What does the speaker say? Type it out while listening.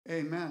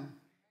Amen.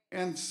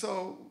 And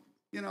so,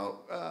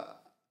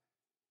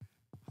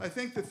 I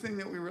think the thing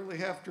that we really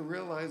have to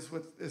realize,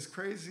 with as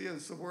crazy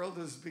as the world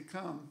has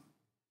become,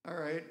 all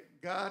right,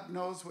 God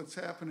knows what's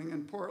happening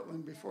in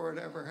Portland before it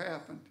ever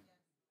happened.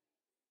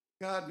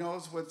 God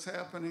knows what's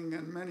happening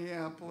in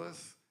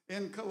Minneapolis,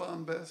 in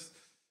Columbus,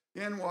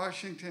 in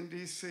Washington,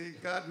 D.C.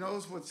 God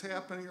knows what's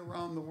happening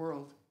around the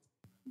world.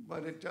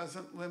 But it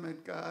doesn't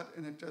limit God,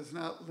 and it does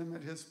not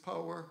limit his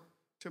power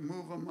to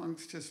move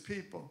amongst his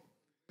people.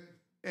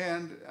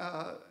 And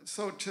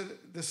so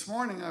this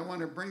morning, I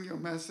want to bring you a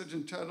message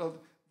entitled,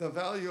 The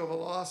Value of a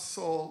Lost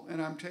Soul.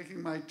 And I'm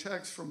taking my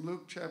text from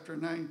Luke chapter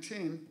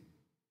 19.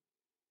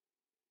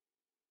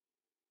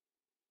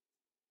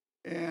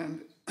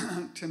 And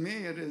to me,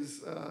 it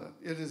is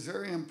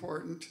very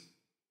important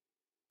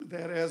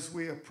that as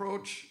we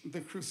approach the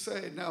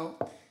crusade, now,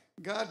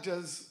 God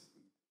does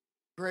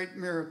great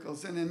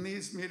miracles. And in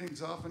these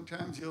meetings,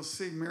 oftentimes you'll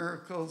see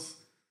miracles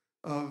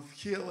of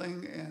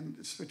healing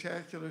and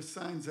spectacular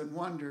signs and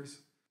wonders.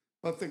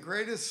 But the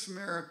greatest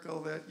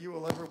miracle that you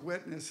will ever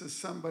witness is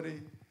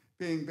somebody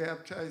being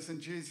baptized in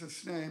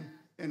Jesus' name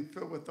and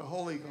filled with the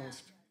Holy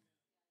Ghost.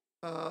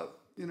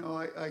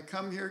 I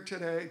come here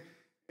today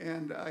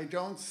and I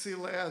don't see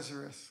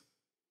Lazarus.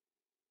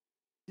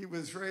 He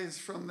was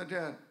raised from the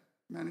dead.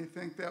 Many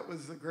think that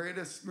was the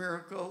greatest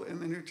miracle in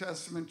the New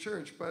Testament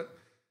church, but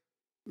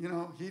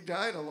he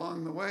died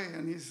along the way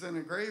and he's in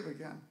a grave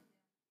again.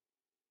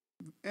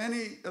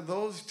 Any of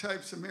those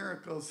types of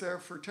miracles, they're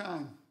for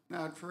time,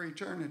 not for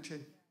eternity.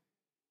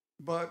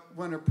 But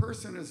when a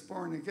person is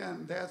born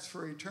again, that's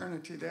for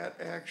eternity. That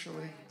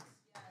actually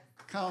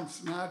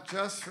counts not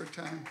just for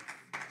time,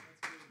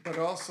 but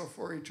also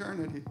for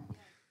eternity.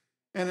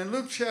 And in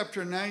Luke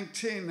chapter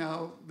 19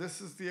 now,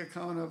 this is the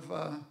account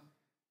of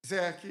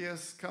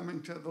Zacchaeus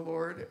coming to the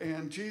Lord.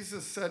 And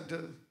Jesus said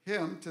to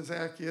him, to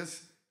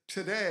Zacchaeus,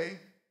 "Today,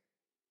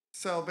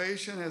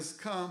 salvation has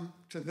come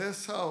to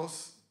this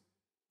house,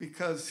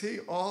 because he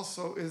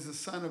also is the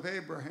son of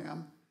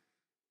Abraham.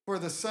 For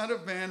the Son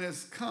of Man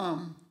is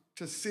come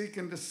to seek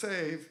and to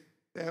save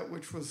that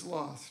which was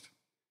lost."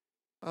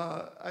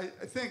 I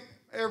think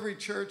every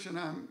church, and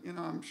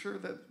I'm sure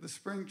that the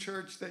Spring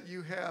Church, that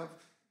you have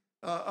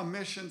a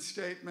mission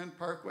statement.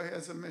 Parkway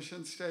has a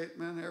mission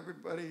statement.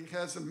 Everybody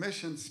has a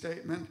mission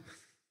statement.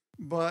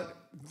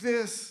 But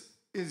this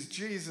is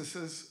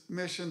Jesus's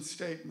mission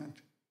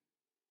statement.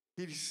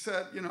 He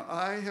said,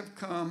 I have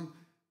come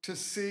to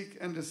seek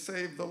and to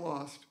save the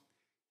lost.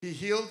 He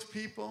healed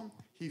people.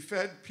 He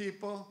fed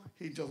people.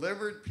 He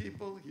delivered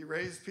people. He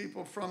raised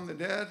people from the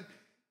dead.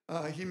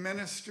 He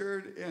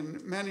ministered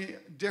in many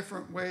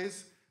different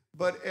ways.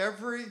 But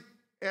every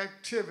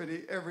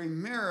activity, every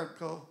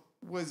miracle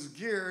was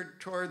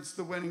geared towards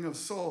the winning of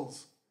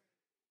souls.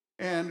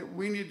 And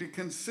we need to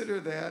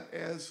consider that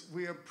as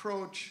we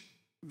approach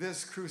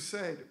this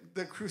crusade.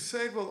 The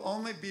crusade will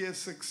only be a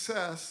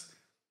success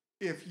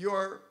if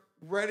you're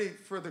ready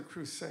for the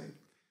crusade.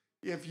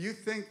 If you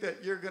think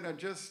that you're going to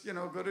just,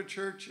 go to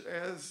church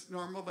as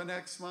normal the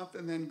next month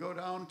and then go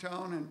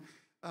downtown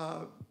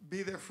and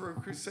be there for a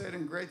crusade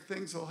and great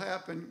things will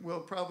happen,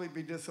 we'll probably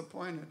be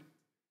disappointed.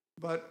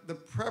 But the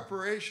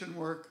preparation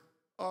work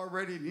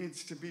already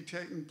needs to be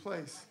taking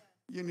place.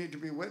 You need to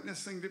be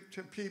witnessing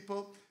to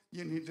people.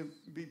 You need to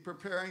be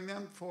preparing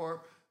them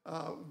for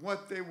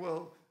what they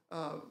will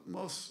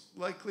most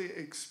likely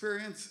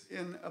experience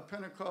in a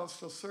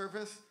Pentecostal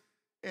service.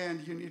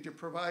 And you need to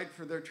provide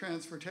for their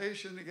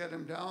transportation to get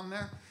them down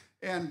there.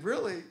 And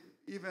really,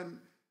 even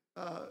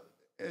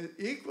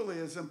equally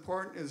as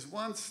important is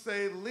once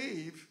they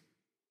leave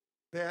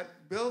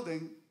that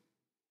building,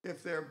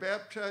 if they're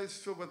baptized,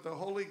 filled with the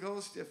Holy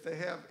Ghost, if they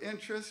have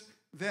interest,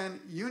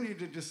 then you need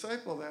to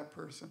disciple that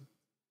person.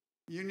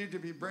 You need to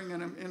be bringing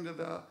them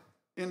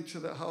into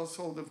the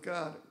household of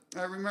God.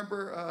 I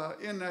remember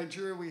in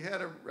Nigeria we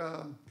had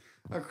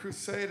a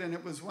crusade, and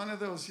it was one of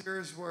those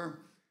years where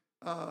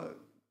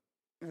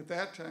at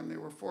that time they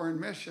were foreign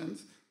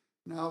missions,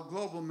 now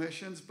global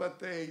missions, but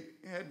they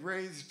had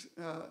raised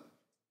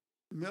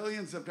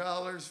millions of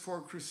dollars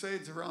for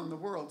crusades around the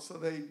world. So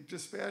they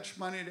dispatched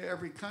money to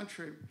every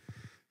country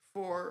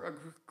for a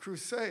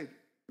crusade.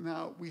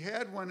 Now, we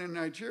had one in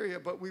Nigeria,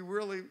 but we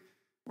really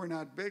were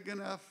not big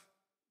enough,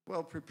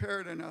 well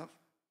prepared enough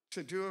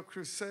to do a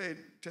crusade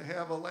to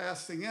have a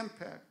lasting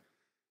impact.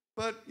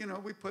 But,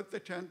 we put the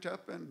tent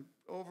up and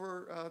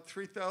over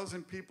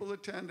 3,000 people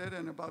attended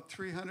and about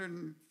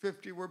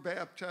 350 were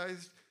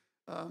baptized,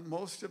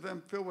 most of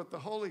them filled with the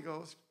Holy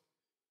Ghost.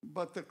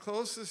 But the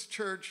closest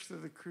church to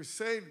the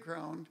crusade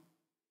ground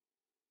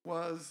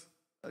was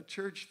a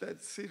church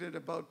that seated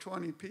about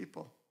 20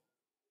 people.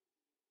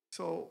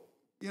 So,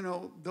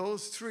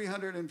 those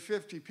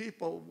 350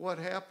 people, what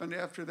happened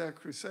after that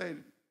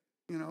crusade,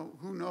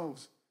 who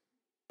knows?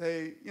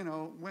 They,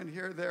 went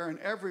here, there, and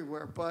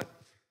everywhere. But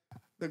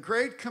the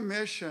Great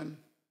Commission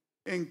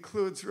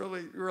includes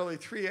really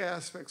three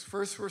aspects.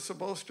 First, we're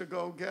supposed to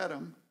go get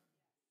them,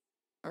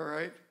 all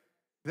right?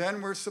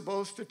 Then we're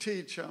supposed to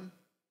teach them.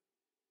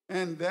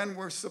 And then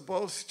we're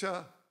supposed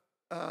to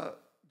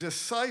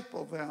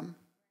disciple them,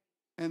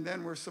 and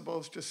then we're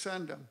supposed to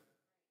send them.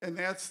 And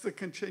that's the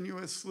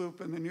continuous loop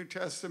in the New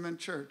Testament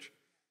church,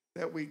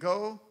 that we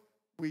go,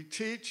 we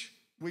teach,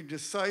 we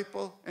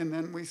disciple, and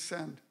then we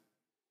send.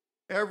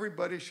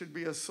 Everybody should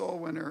be a soul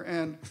winner.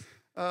 And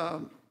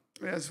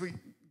as we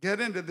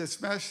get into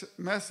this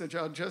message,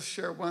 I'll just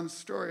share one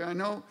story. I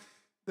know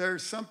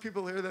there's some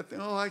people here that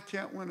think, oh, I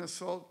can't win a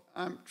soul.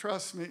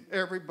 Trust me,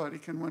 everybody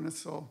can win a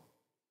soul.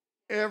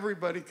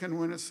 Everybody can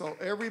win a soul.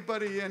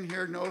 Everybody in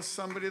here knows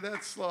somebody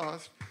that's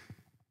lost.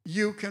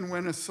 You can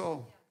win a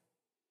soul.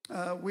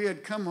 We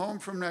had come home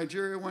from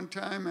Nigeria one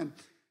time, and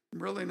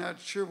I'm really not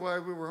sure why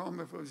we were home,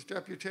 if it was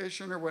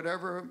deputation or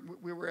whatever.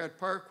 We were at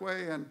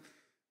Parkway, and,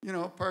 you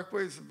know,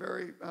 Parkway is a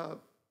very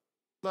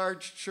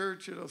large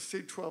church. It'll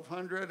seat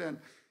 1,200, and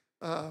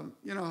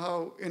you know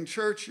how in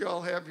church you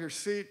all have your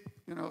seat.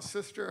 You know,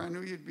 sister, I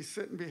knew you'd be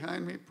sitting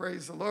behind me.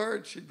 Praise the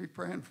Lord. She'd be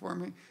praying for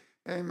me.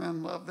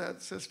 Amen. Love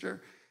that,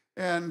 sister.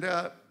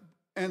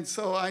 And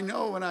so I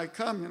know when I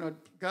come, you know,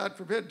 God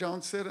forbid,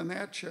 don't sit in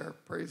that chair.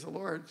 Praise the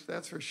Lord.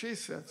 That's where she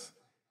sits.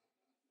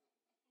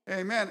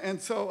 Amen. And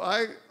so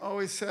I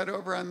always sat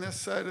over on this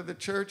side of the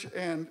church,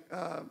 and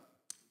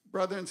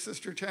Brother and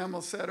Sister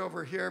Tamil sat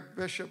over here,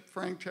 Bishop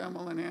Frank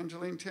Tamil and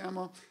Angeline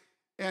Tamil,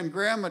 and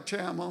Grandma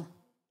Tamil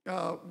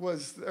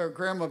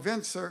Grandma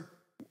Vincer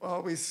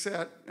always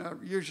sat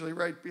usually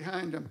right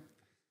behind him.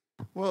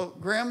 Well,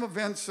 Grandma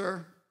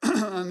Vincer,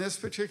 on this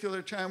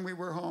particular time we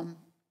were home,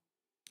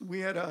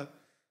 we had a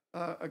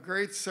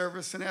great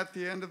service, and at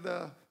the end of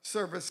the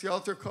service, the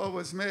altar call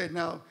was made.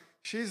 Now,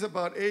 she's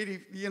about 80,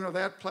 you know,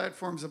 that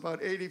platform's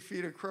about 80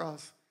 feet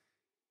across.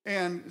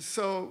 And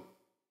so,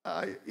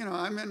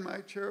 I'm in my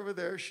chair over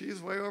there,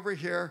 she's way over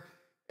here,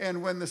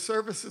 and when the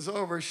service is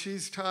over,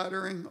 she's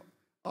tottering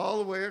all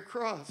the way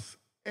across.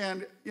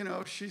 And, you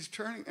know, she's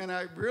turning, and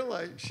I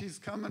realized she's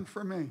coming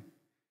for me.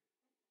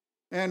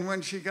 And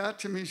when she got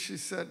to me, she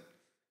said,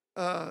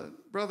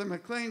 Brother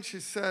McLean, she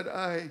said,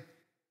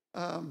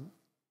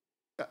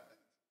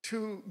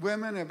 two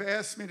women have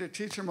asked me to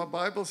teach them a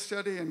Bible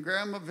study, and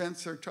Grandma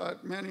Vincer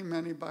taught many,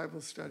 many Bible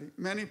study.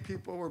 Many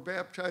people were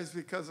baptized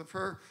because of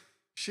her.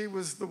 She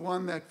was the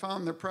one that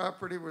found the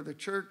property where the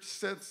church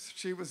sits.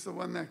 She was the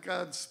one that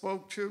God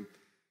spoke to,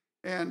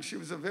 and she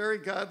was a very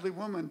godly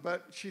woman.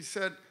 But she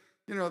said,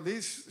 you know,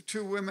 these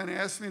two women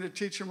asked me to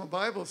teach them a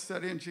Bible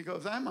study, and she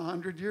goes, I'm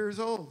 100 years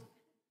old.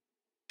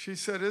 She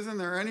said, isn't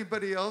there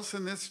anybody else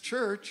in this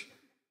church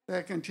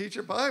that can teach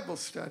a Bible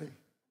study?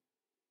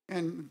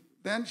 And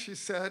then she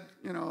said,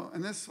 you know,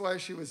 and this is why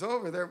she was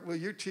over there, will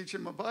you teach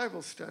him a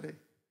Bible study?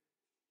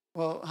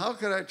 Well, how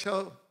could I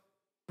tell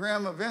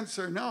Grandma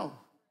Vincer no?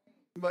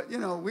 But, you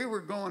know, we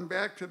were going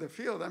back to the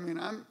field. I mean,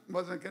 I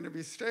wasn't going to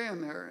be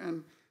staying there.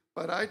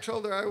 But I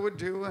told her I would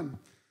do, and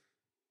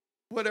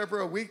whatever,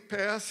 a week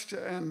passed,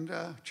 and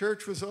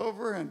church was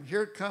over, and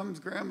here comes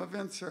Grandma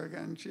Vincer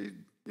again. She,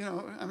 you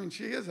know, I mean,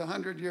 she is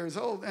 100 years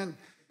old, and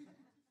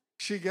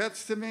she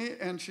gets to me,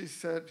 and she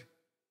said,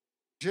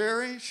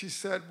 Jerry, she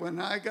said, when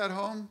I got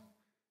home,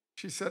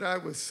 she said, I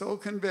was so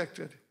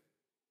convicted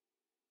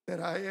that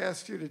I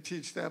asked you to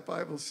teach that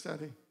Bible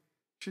study.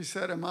 She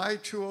said, am I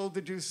too old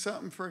to do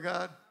something for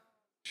God?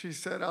 She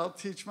said, I'll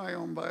teach my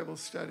own Bible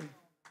study.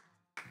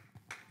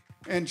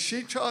 And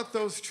she taught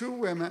those two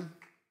women,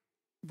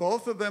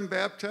 both of them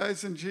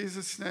baptized in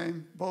Jesus'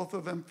 name, both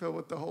of them filled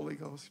with the Holy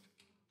Ghost.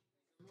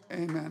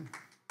 Amen.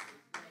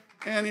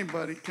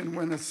 Anybody can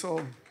win a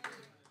soul.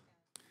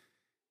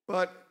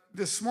 But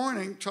this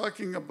morning,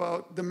 talking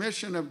about the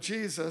mission of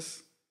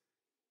Jesus,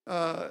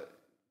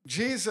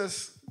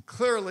 Jesus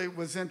clearly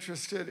was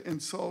interested in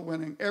soul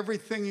winning.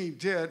 Everything he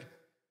did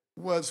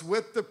was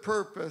with the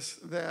purpose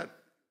that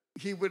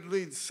he would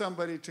lead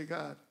somebody to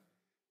God.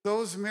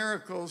 Those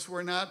miracles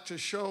were not to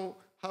show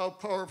how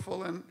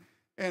powerful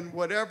and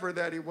whatever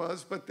that he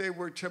was, but they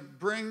were to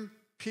bring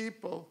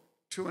people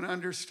to an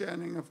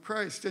understanding of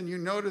Christ. And you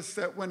notice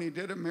that when he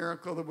did a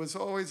miracle, there was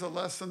always a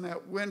lesson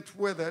that went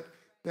with it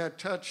that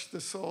touched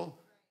the soul,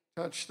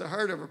 touched the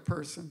heart of a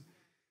person.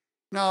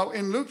 Now,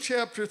 in Luke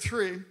chapter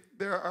 3,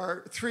 there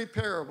are 3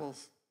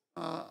 parables.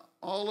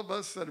 All of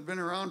us that have been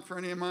around for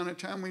any amount of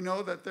time, we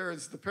know that there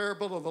is the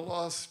parable of the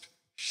lost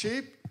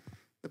sheep,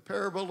 the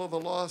parable of the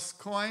lost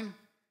coin,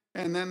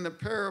 and then the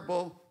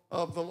parable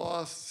of the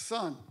lost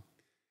son.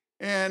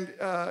 And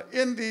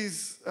in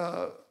these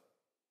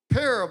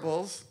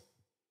parables,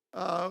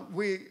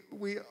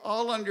 we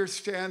all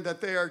understand that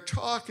they are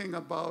talking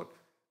about,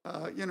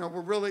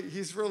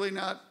 he's really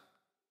not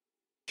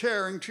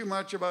caring too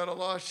much about a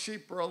lost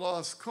sheep or a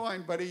lost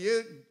coin, but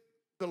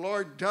the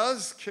Lord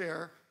does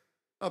care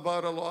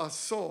about a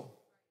lost soul.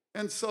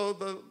 And so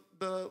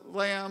the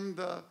lamb,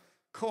 the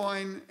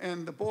coin,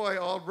 and the boy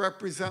all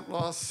represent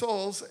lost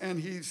souls, and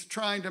he's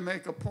trying to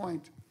make a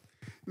point.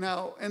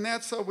 Now, and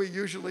that's how we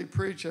usually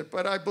preach it,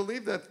 but I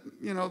believe that,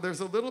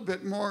 there's a little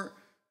bit more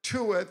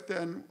to it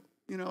than,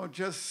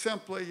 just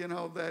simply,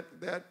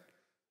 that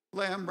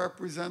lamb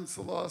represents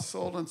the lost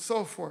soul and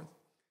so forth.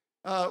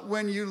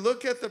 When you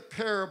look at the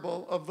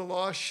parable of the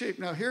lost sheep,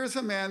 now here's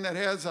a man that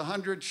has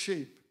 100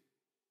 sheep.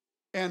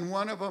 and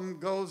one of them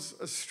goes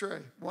astray.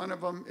 One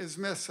of them is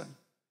missing.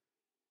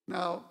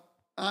 Now,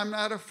 I'm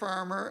not a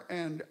farmer,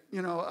 and,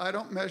 I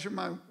don't measure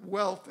my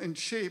wealth in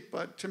sheep,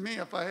 but to me,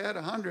 if I had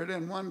 100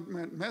 and one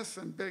went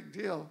missing, big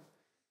deal.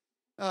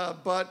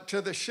 But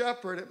to the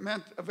shepherd, it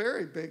meant a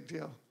very big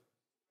deal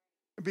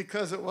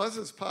because it was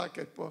his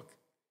pocketbook.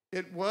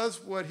 It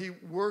was what he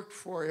worked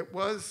for. It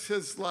was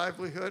his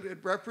livelihood. It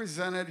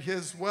represented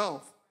his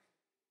wealth.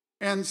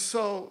 And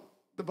so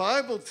the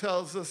Bible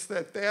tells us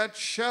that that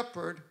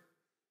shepherd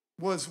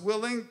was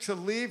willing to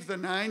leave the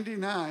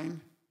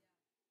 99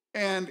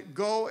 and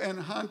go and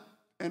hunt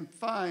and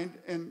find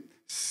and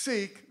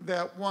seek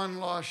that one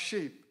lost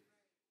sheep.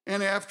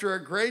 And after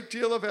a great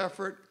deal of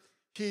effort,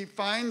 he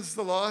finds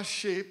the lost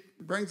sheep,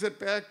 brings it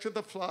back to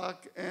the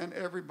flock, and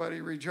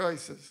everybody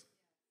rejoices.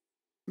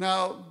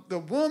 Now, the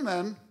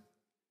woman,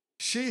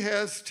 she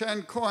has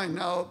 10 coins.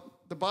 Now,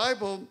 the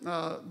Bible,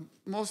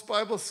 most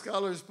Bible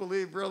scholars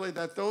believe really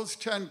that those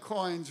 10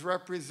 coins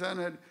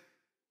represented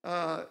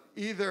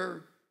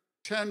either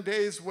 10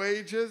 days'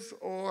 wages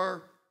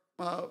or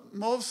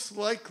most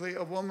likely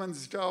a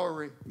woman's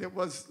dowry. It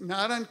was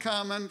not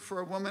uncommon for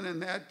a woman in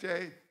that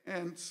day,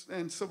 and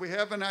so we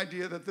have an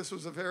idea that this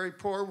was a very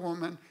poor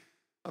woman,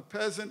 a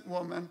peasant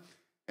woman,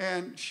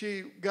 and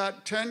she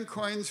got 10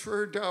 coins for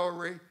her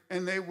dowry,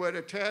 and they would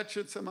attach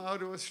it somehow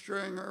to a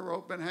string or a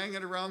rope and hang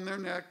it around their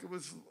neck. It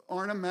was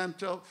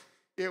ornamental.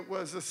 It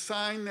was a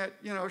sign that,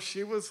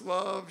 she was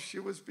loved, she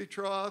was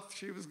betrothed,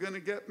 she was going to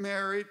get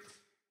married,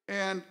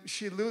 and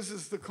she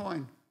loses the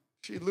coin.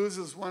 She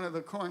loses one of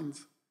the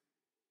coins.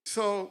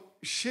 So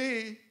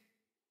she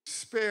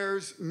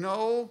spares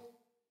no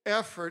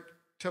effort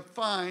to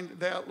find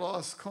that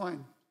lost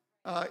coin.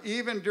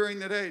 Even during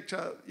the day,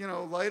 to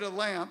light a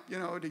lamp,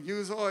 to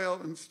use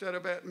oil instead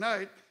of at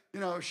night,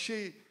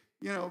 she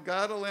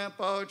got a lamp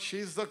out.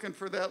 She's looking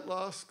for that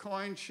lost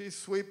coin. She's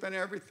sweeping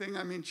everything.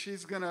 I mean,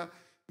 she's gonna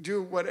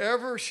do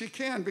whatever she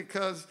can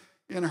because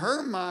in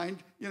her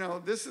mind,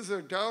 this is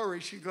her dowry.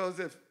 She goes,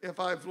 if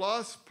I've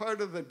lost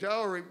part of the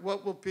dowry,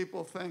 what will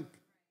people think?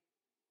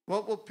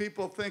 What will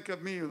people think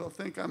of me? They'll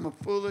think I'm a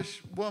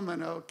foolish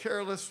woman, a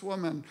careless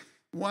woman,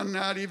 one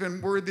not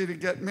even worthy to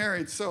get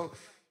married. So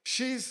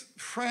she's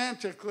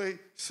frantically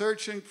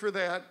searching for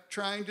that,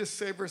 trying to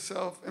save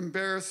herself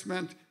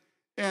embarrassment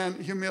and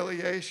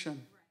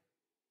humiliation.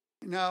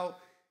 Now,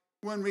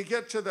 when we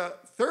get to the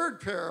third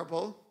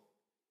parable,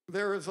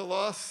 there is a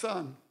lost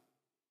son.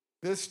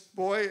 This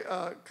boy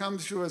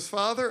comes to his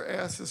father,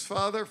 asks his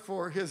father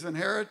for his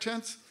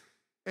inheritance,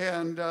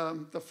 and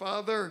the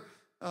father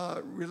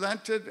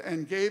relented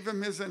and gave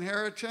him his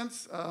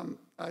inheritance.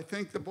 I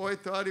think the boy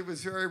thought he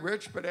was very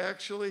rich, but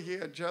actually he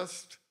had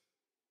just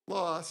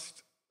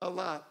lost a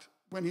lot.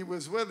 When he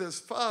was with his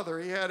father,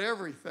 he had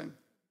everything.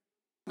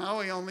 Now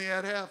he only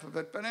had half of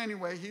it. But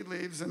anyway, he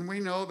leaves, and we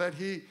know that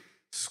he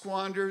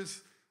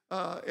squanders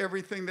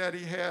everything that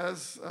he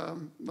has,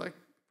 like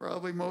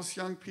probably most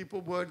young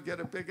people would, get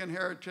a big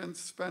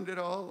inheritance, spend it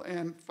all,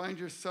 and find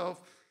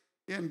yourself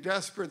in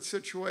desperate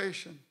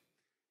situation.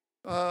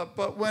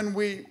 But when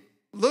we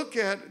look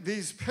at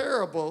these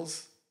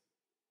parables,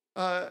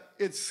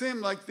 it seemed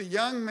like the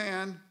young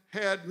man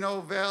had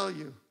no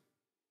value.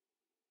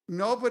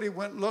 Nobody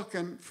went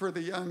looking for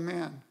the young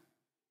man.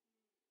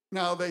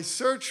 Now, they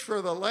searched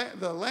for the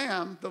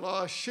lamb, the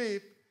lost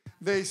sheep.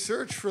 They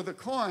searched for the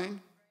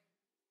coin.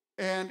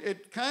 And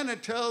it kind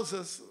of tells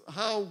us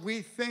how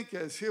we think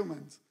as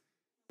humans.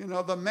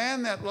 The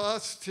man that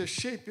lost his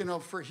sheep,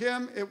 for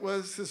him, it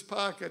was his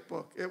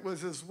pocketbook. It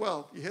was his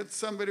wealth. You hit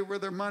somebody where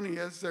their money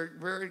is, they're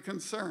very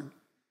concerned.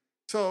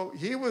 So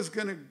he was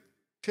going to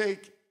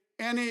take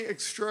any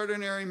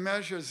extraordinary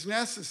measures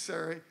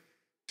necessary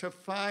to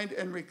find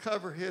and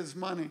recover his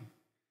money.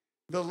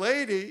 The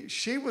lady,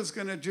 she was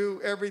going to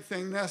do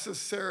everything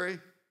necessary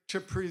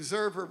to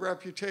preserve her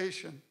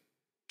reputation.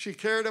 She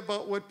cared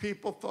about what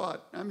people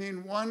thought. I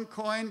mean, one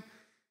coin,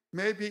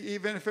 maybe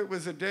even if it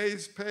was a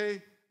day's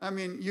pay,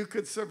 you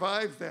could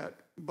survive that.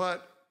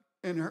 But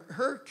in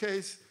her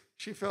case,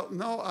 she felt,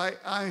 no,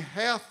 I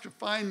have to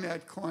find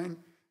that coin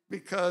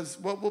because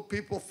what will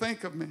people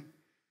think of me?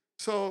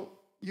 So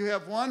you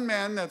have one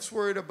man that's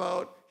worried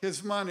about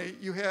his money.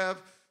 You have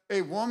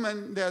a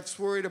woman that's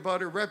worried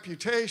about her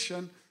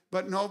reputation,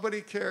 but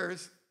nobody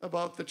cares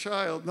about the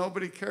child.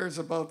 Nobody cares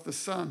about the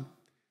son.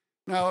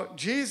 Now,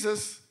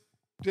 Jesus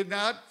did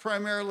not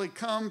primarily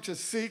come to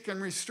seek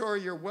and restore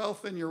your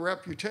wealth and your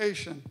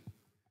reputation.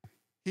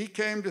 He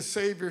came to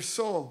save your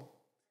soul.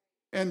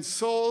 And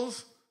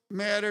souls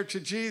matter to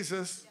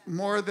Jesus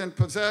more than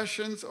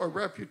possessions or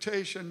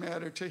reputation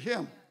matter to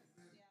him.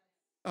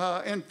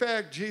 In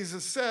fact,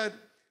 Jesus said,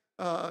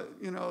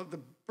 the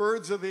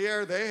birds of the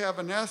air, they have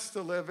a nest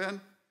to live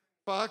in.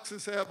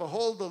 Foxes have a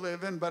hole to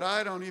live in, but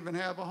I don't even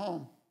have a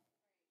home.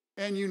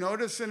 And you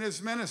notice in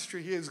his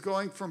ministry, he is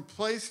going from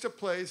place to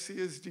place. He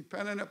is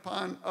dependent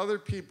upon other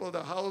people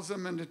to house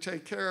him and to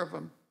take care of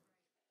him.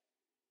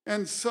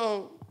 And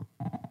so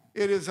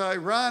it is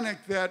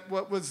ironic that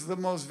what was the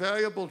most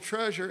valuable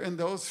treasure in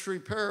those three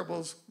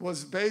parables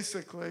was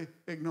basically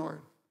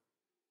ignored.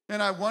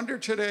 And I wonder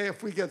today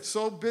if we get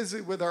so busy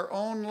with our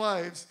own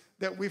lives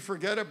that we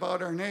forget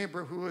about our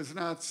neighbor who is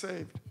not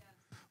saved.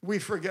 We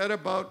forget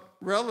about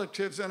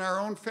relatives in our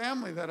own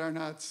family that are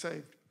not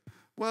saved.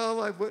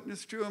 Well, I've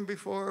witnessed to them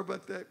before,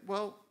 but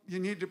you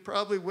need to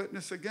probably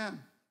witness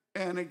again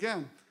and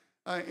again.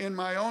 In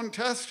my own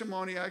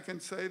testimony, I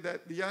can say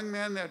that the young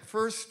man that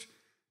first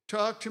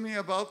talked to me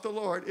about the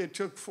Lord, it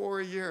took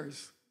 4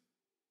 years.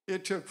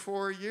 It took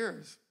 4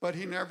 years, but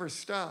he never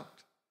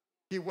stopped.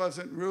 He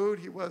wasn't rude,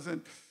 he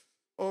wasn't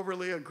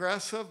overly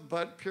aggressive,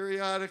 but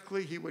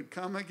periodically he would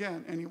come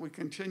again and he would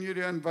continue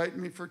to invite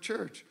me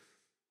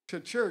to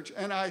church.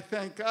 And I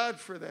thank God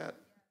for that.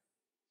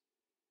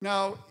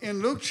 Now,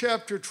 in Luke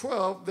chapter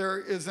 12, there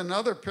is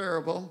another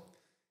parable,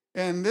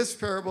 and this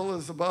parable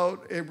is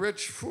about a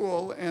rich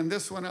fool, and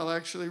this one I'll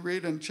actually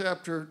read in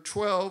chapter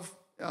 12,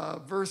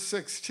 verse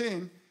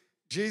 16.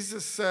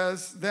 Jesus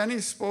says, "Then he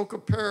spoke a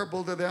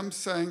parable to them,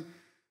 saying,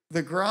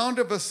 'The ground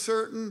of a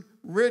certain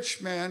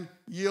rich man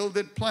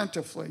yielded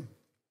plentifully.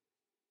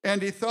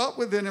 And he thought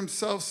within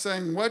himself,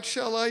 saying, What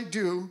shall I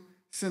do,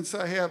 since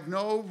I have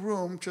no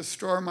room to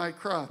store my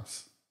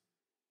crops?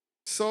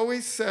 So he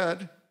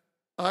said,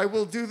 I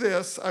will do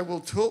this. I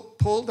will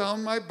pull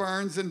down my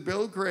barns and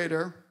build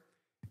greater,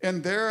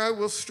 and there I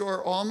will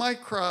store all my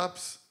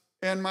crops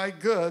and my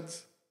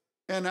goods.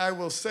 And I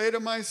will say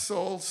to my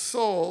soul,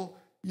 Soul,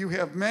 you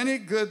have many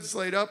goods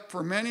laid up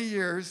for many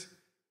years.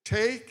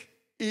 Take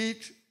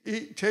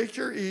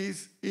your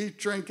ease, eat,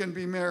 drink, and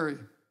be merry.'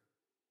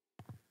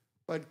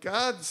 But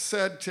God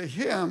said to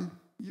him,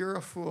 You're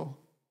a fool.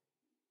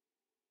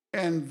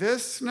 And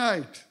this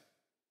night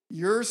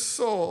your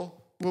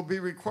soul will be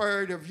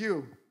required of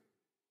you.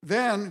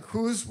 Then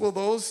whose will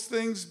those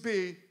things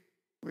be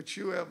which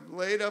you have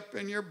laid up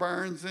in your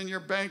barns, in your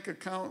bank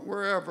account,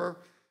 wherever?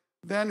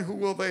 Then who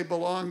will they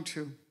belong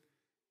to?"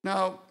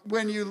 Now,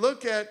 when you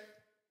look at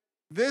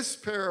this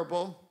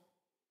parable,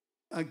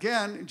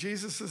 again,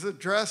 Jesus is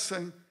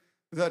addressing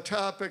the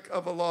topic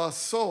of a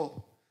lost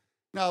soul.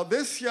 Now,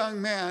 this young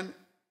man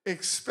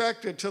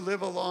expected to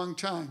live a long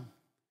time.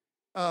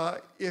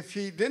 If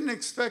he didn't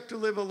expect to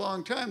live a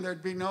long time,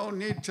 there'd be no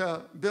need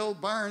to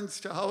build barns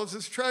to house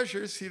his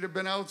treasures. He'd have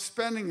been out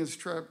spending his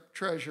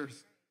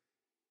treasures.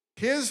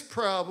 His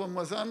problem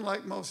was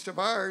unlike most of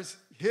ours.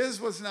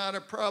 His was not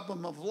a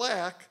problem of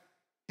lack.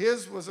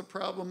 His was a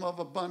problem of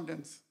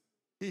abundance.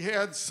 He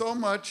had so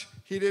much,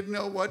 he didn't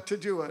know what to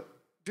do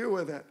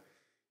with it.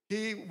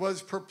 He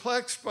was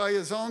perplexed by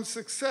his own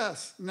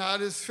success, not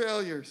his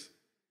failures.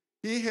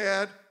 He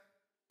had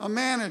a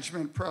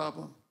management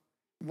problem.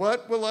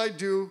 What will I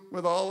do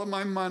with all of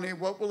my money?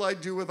 What will I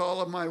do with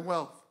all of my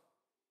wealth?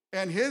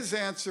 And his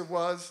answer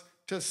was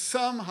to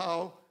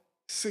somehow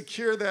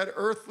secure that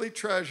earthly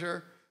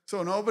treasure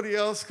so nobody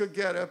else could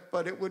get it,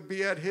 but it would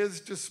be at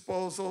his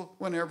disposal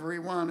whenever he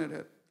wanted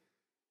it.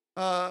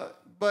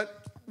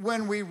 But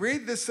when we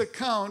read this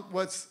account,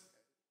 what's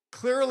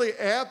clearly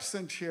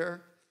absent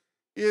here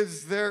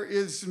is there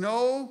is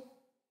no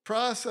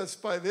process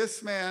by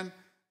this man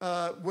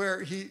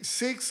where he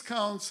seeks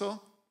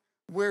counsel,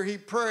 where he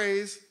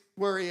prays,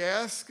 where he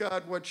asks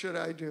God, what should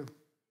I do?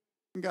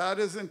 God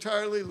is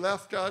entirely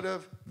left out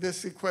of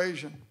this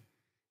equation.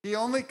 He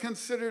only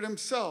considered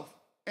himself,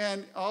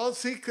 and all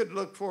he could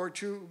look forward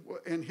to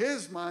in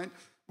his mind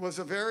was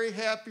a very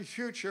happy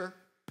future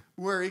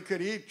where he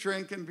could eat,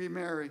 drink, and be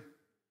merry.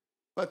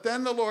 But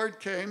then the Lord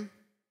came,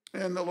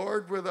 and the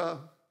Lord with a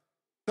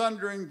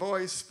thundering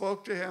voice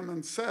spoke to him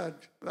and said,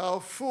 "Thou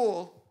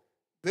fool,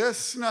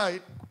 this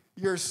night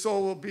your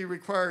soul will be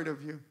required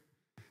of you."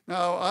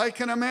 Now, I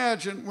can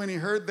imagine when he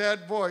heard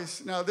that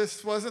voice, now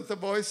this wasn't the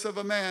voice of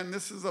a man,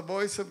 this is the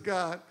voice of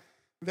God,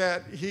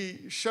 that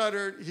he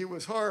shuddered, he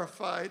was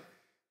horrified,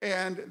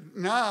 and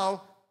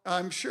now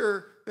I'm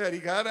sure that he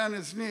got on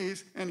his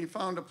knees and he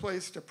found a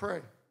place to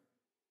pray.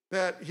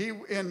 That he,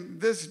 in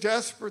this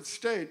desperate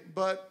state,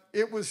 but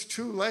it was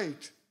too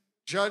late.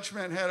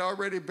 Judgment had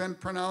already been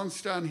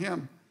pronounced on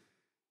him.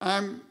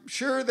 I'm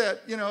sure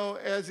that,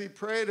 as he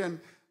prayed, and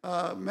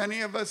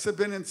many of us have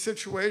been in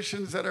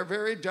situations that are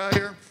very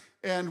dire,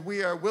 and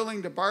we are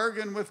willing to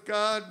bargain with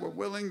God. We're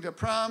willing to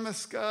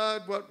promise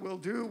God what we'll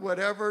do,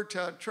 whatever,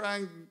 to try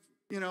and,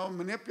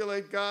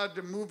 manipulate God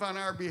to move on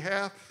our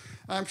behalf.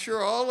 I'm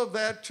sure all of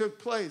that took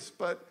place,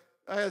 but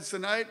as the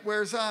night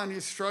wears on,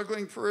 he's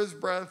struggling for his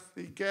breath.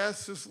 He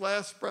gasps his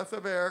last breath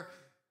of air,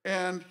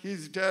 and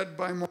he's dead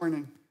by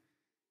morning.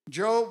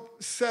 Job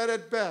said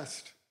it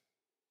best,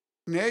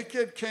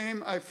 "Naked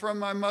came I from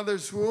my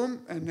mother's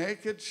womb, and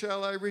naked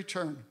shall I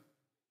return.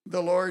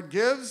 The Lord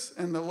gives,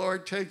 and the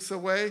Lord takes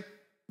away.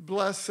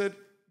 Blessed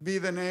be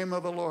the name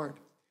of the Lord."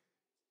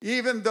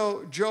 Even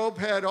though Job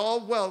had all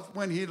wealth,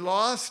 when he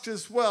lost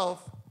his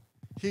wealth,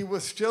 he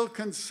was still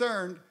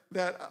concerned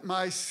that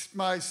my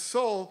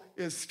soul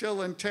is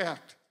still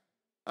intact.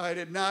 I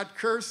did not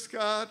curse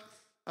God.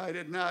 I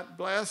did not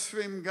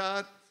blaspheme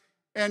God.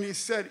 And he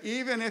said,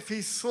 even if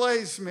he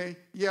slays me,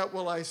 yet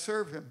will I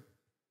serve him.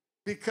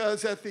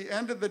 Because at the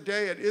end of the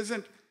day, it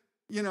isn't,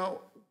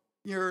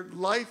 your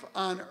life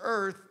on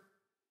earth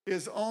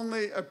is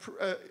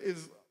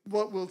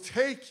what will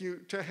take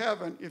you to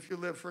heaven if you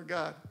live for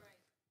God.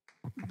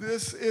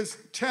 This is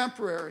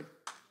temporary.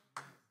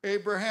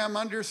 Abraham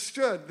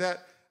understood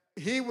that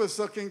he was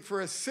looking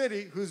for a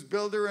city whose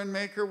builder and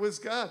maker was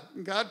God.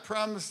 And God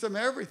promised him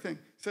everything.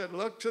 He said,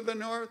 look to the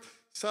north,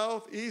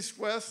 south, east,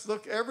 west,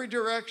 look every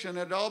direction.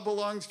 It all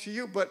belongs to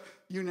you. But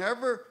you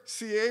never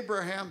see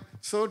Abraham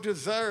so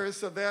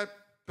desirous of that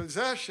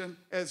possession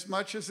as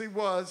much as he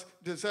was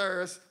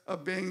desirous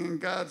of being in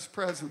God's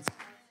presence.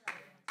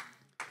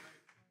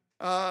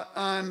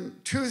 On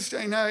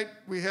Tuesday night,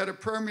 we had a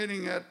prayer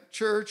meeting at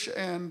church,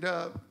 and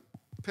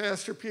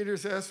Pastor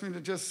Peters asked me to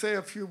just say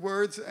a few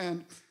words,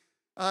 and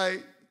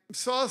I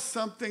saw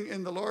something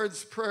in the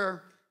Lord's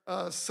Prayer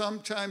some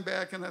time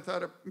back, and I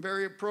thought it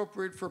very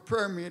appropriate for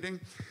prayer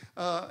meeting.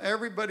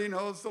 Everybody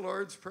knows the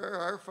Lord's Prayer,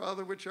 Our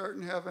Father which art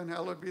in heaven,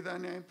 hallowed be thy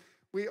name.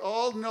 We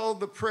all know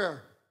the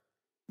prayer,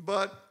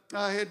 but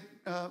I had,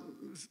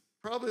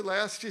 probably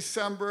last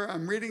December,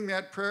 I'm reading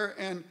that prayer,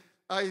 and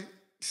I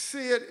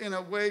see it in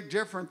a way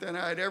different than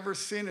I'd ever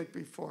seen it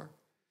before.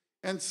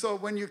 And so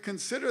when you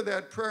consider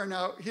that prayer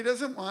now, he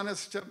doesn't want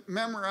us to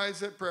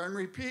memorize that prayer and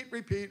repeat.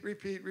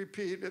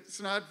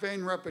 It's not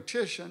vain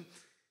repetition,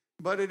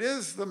 but it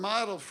is the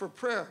model for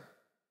prayer.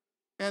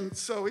 And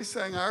so he's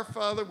saying, Our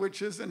Father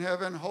which is in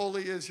heaven,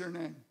 holy is your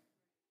name.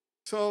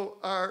 So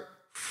our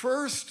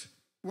first,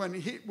 when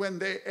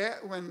they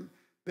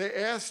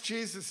asked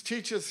Jesus,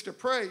 teach us to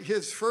pray,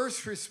 his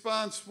first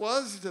response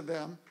was to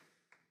them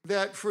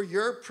that for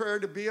your prayer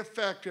to be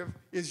effective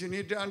is you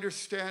need to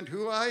understand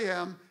who I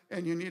am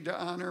and you need to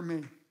honor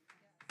me.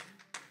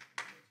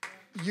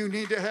 You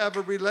need to have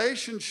a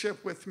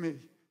relationship with me.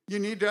 You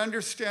need to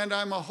understand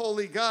I'm a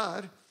holy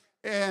God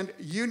and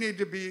you need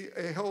to be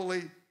a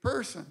holy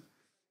person.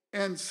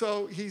 And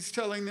so he's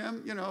telling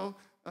them,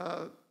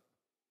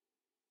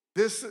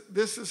 this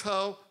is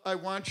how I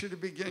want you to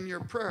begin your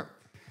prayer.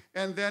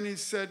 And then he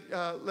said,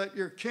 let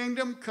your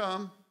kingdom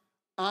come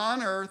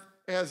on earth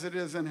as it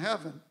is in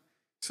heaven.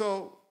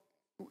 So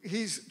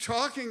he's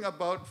talking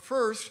about,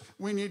 first,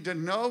 we need to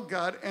know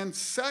God, and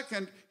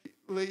secondly,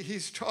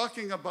 he's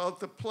talking about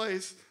the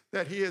place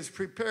that he has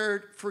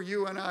prepared for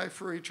you and I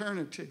for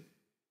eternity.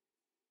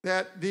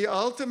 That the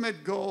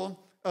ultimate goal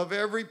of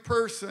every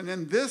person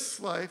in this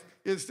life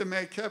is to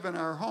make heaven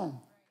our home.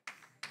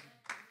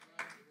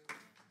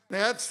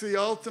 That's the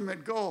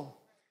ultimate goal.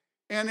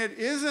 And it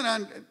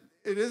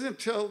isn't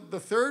till the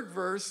third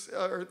verse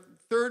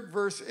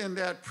in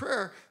that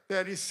prayer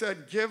that he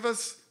said, give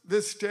us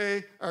this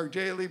day our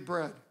daily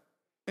bread.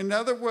 In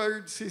other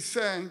words, he's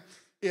saying,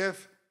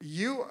 if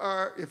you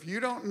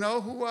don't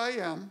know who I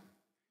am,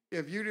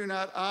 if you do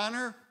not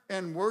honor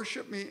and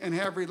worship me and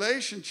have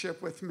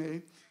relationship with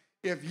me,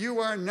 if you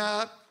are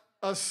not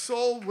a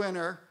soul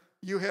winner,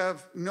 you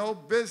have no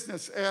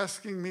business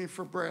asking me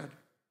for bread.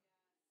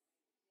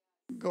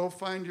 Go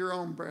find your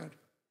own bread.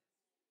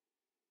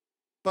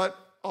 But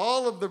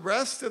all of the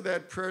rest of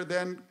that prayer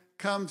then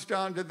comes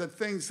down to the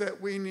things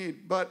that we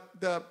need. But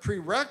the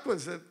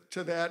prerequisite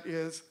to that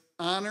is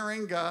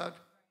honoring God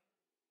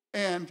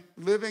and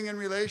living in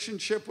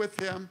relationship with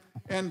him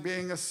and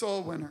being a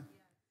soul winner.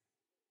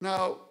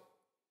 Now,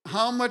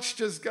 how much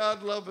does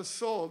God love a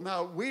soul?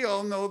 Now, we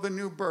all know the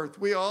new birth.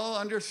 We all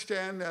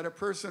understand that a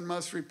person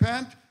must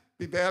repent,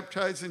 be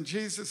baptized in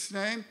Jesus'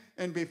 name,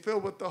 and be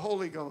filled with the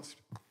Holy Ghost.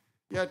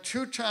 Yet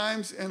 2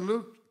 times in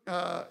Luke,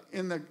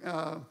 in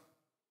the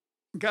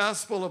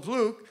Gospel of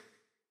Luke,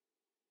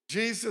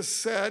 Jesus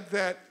said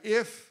that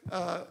if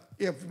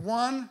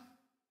one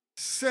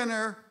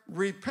sinner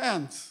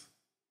repents,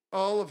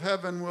 all of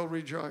heaven will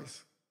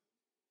rejoice.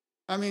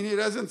 I mean, he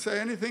doesn't say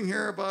anything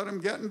here about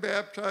him getting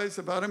baptized,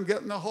 about him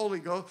getting the Holy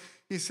Ghost.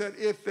 He said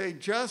if they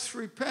just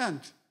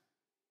repent,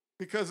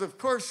 because of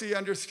course he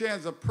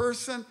understands a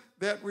person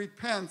that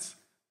repents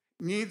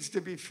needs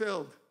to be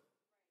filled.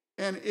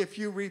 And if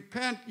you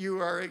repent, you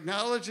are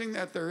acknowledging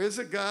that there is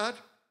a God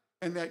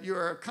and that you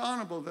are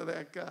accountable to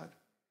that God.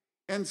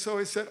 And so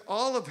he said,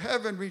 all of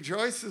heaven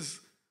rejoices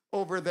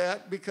over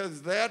that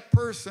because that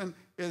person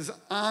is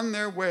on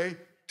their way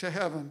to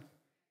heaven.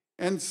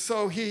 And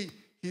so he's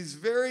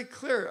very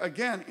clear,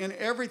 again, in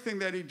everything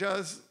that he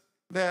does,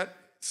 that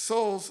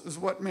souls is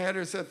what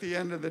matters at the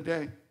end of the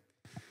day.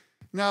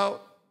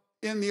 Now,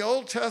 in the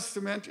Old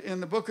Testament, in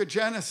the book of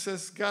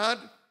Genesis, God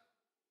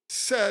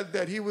said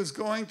that he was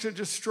going to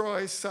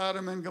destroy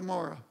Sodom and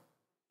Gomorrah.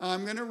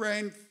 I'm going to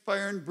rain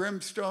fire and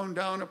brimstone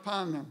down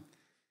upon them.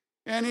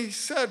 And he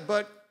said,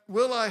 but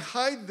will I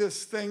hide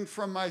this thing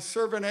from my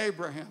servant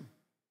Abraham?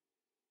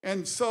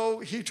 And so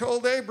he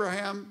told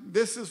Abraham,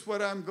 this is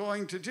what I'm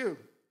going to do.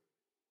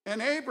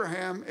 And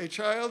Abraham, a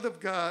child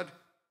of God,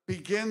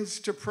 begins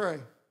to pray.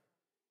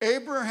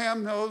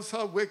 Abraham knows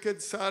how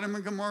wicked Sodom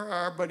and Gomorrah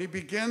are, but he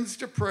begins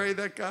to pray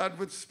that God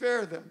would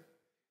spare them.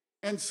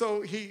 And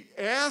so he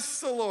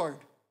asks the Lord,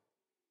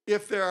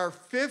 if there are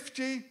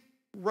 50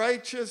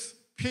 righteous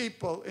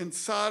people in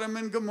Sodom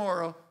and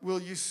Gomorrah,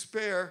 will you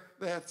spare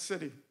that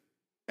city?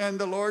 And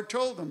the Lord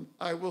told him,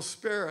 I will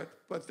spare it,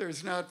 but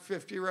there's not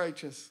 50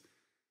 righteous.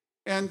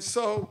 And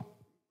so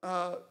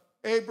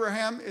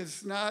Abraham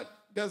is not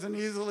doesn't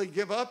easily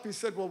give up. He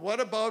said, well, what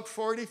about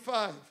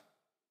 45?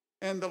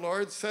 And the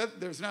Lord said,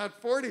 there's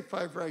not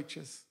 45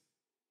 righteous.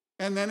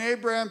 And then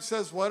Abraham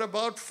says, what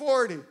about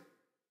 40?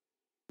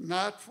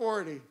 Not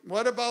 40.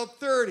 What about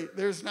 30?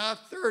 There's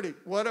not 30.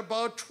 What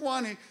about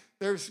 20?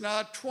 There's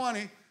not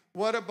 20.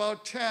 What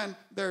about 10?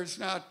 There's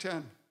not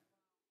 10.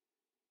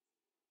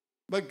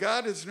 But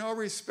God is no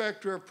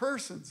respecter of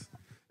persons.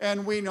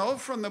 And we know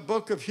from the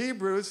book of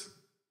Hebrews,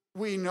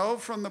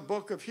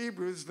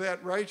 that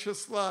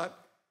righteous Lot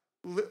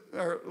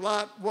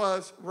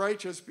was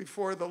righteous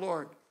before the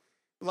Lord.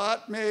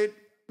 Lot made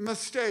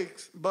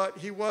mistakes, but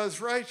he was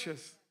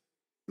righteous.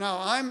 Now,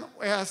 I'm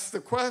asked the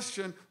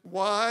question,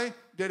 why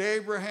did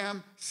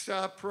Abraham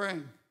stop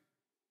praying?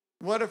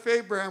 What if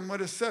Abraham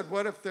would have said,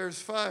 what if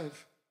there's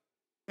 5?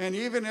 And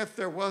even if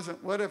there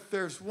wasn't, what if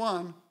there's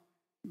 1?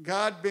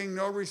 God being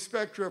no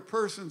respecter of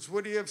persons,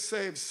 would he have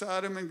saved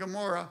Sodom and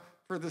Gomorrah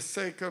for the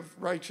sake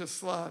of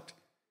righteous Lot?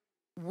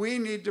 We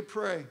need to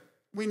pray.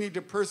 We need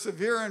to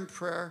persevere in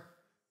prayer.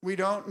 We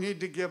don't need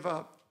to give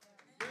up.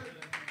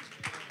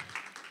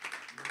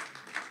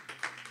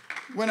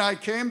 When I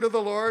came to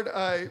the Lord,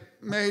 I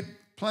made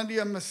plenty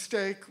of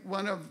mistakes.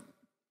 One of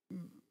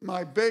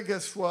my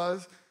biggest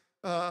was,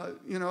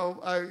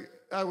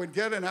 I would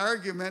get an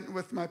argument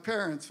with my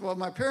parents. Well,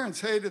 my parents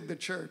hated the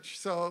church,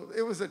 so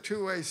it was a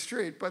two-way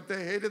street, but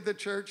they hated the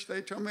church.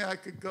 They told me I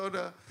could go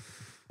to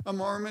a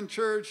Mormon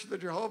church, the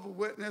Jehovah's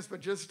Witness, but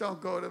just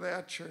don't go to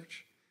that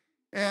church.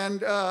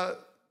 And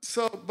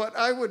but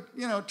I would,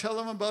 tell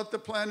them about the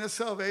plan of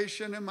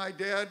salvation, and my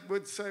dad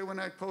would say when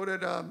I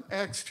quoted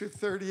Acts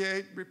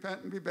 2:38,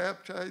 repent and be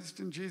baptized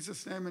in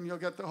Jesus' name and you'll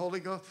get the Holy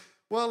Ghost.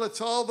 Well,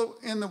 it's all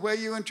in the way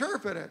you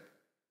interpret it.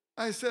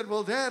 I said,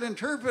 well, Dad,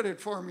 interpret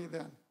it for me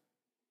then.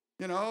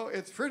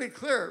 It's pretty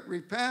clear.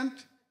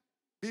 Repent,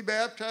 be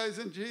baptized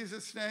in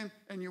Jesus' name,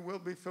 and you will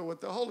be filled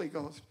with the Holy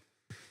Ghost.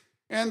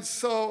 And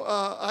so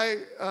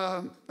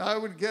I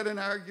would get in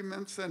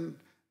arguments and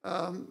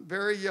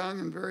very young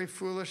and very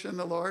foolish in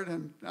the Lord.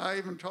 And I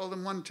even told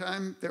them one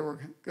time they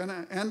were going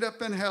to end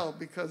up in hell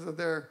because of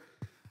their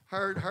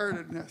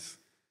hard-heartedness.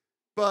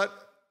 But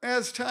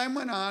as time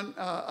went on,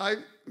 I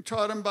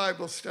taught them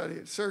Bible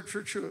study, Search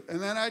for Truth.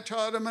 And then I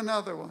taught them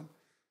another one.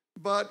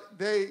 But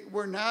they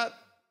were not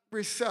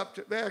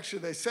receptive.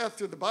 They sat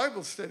through the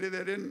Bible study.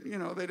 They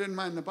didn't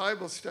mind the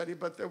Bible study,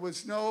 but there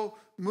was no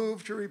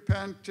move to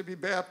repent, to be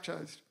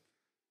baptized.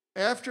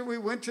 After we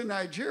went to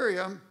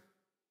Nigeria,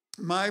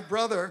 my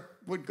brother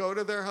would go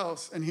to their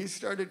house, and he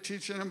started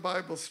teaching them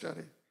Bible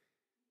study.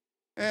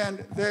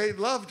 And they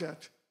loved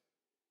it.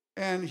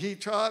 And he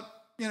taught,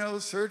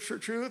 Search for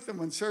Truth. And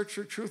when Search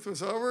for Truth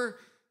was over,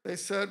 they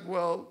said,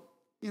 well,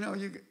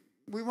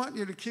 we want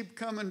you to keep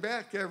coming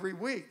back every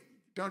week.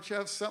 Don't you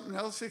have something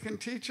else you can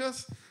teach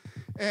us?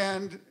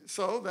 And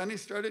so then he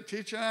started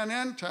teaching on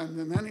end times.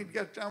 And then he'd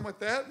get done with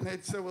that, and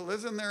they'd say, well,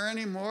 isn't there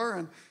any more?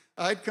 And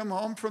I'd come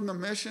home from the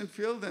mission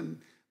field, and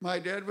my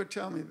dad would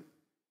tell me,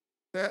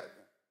 now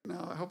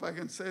I hope I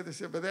can say this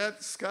here, but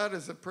that Scott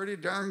is a pretty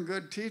darn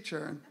good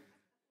teacher. And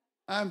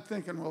I'm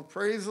thinking, well,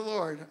 praise the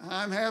Lord.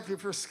 I'm happy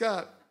for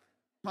Scott.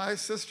 My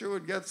sister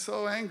would get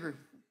so angry,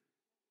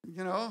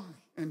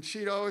 and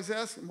she'd always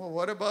ask him, well,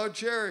 what about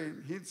Jerry?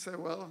 And he'd say,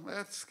 well,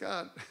 that's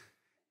Scott.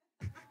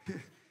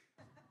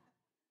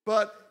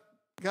 But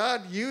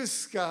God used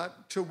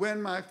Scott to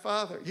win my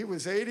father. He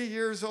was 80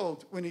 years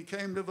old when he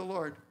came to the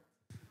Lord.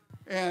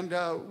 And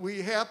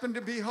we happened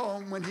to be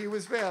home when he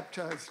was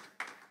baptized.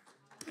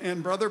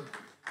 And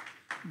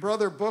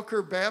Brother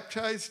Booker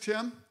baptized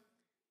him.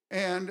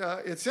 And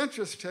it's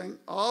interesting,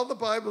 all the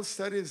Bible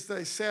studies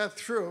they sat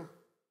through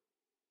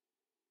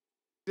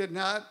did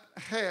not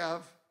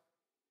have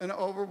an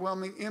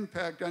overwhelming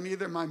impact on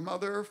either my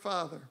mother or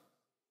father.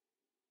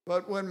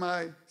 But when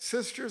my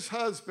sister's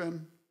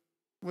husband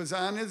was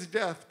on his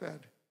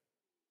deathbed,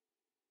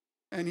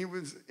 and he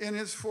was in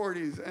his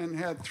 40s and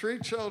had 3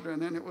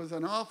 children, and it was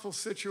an awful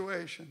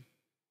situation,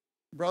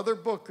 Brother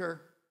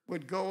Booker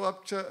would go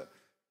up to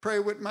pray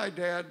with my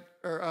dad,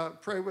 or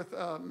pray with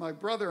my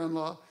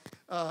brother-in-law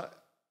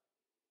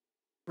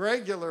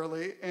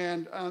regularly.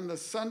 And on the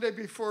Sunday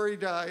before he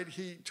died,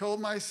 he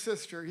told my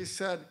sister, he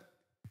said,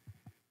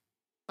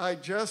 I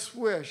just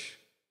wish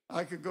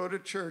I could go to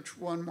church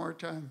one more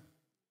time.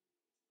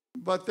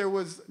 But there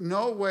was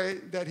no way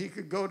that he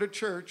could go to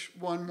church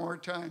one more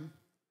time.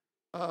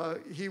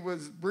 He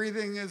was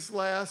breathing his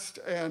last,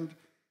 and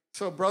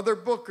so Brother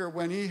Booker,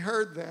 when he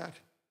heard that,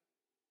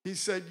 he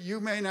said,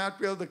 you may not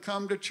be able to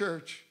come to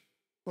church,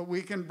 but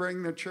we can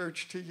bring the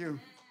church to you.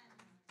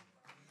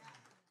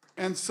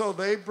 And so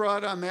they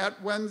brought, on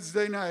that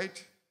Wednesday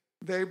night,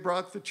 they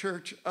brought the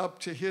church up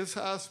to his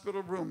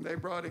hospital room. They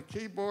brought a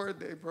keyboard,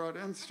 they brought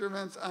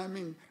instruments. I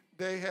mean,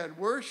 they had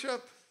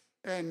worship,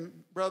 and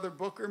Brother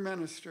Booker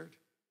ministered.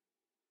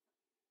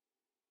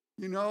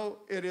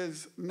 It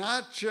is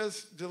not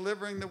just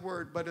delivering the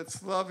word, but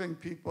it's loving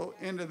people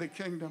into the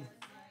kingdom.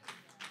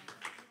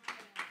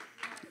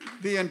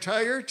 The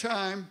entire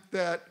time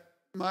that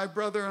my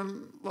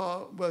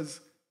brother-in-law was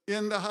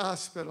in the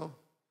hospital,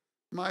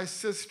 My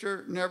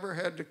sister never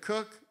had to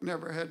cook,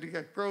 never had to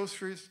get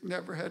groceries,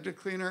 never had to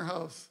clean her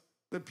house.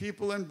 The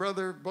people in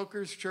Brother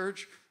Booker's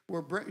church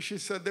she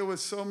said there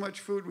was so much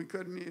food we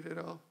couldn't eat it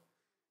all.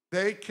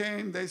 They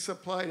came, they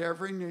supplied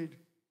every need.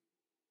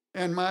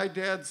 And my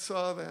dad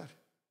saw that.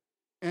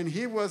 And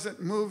he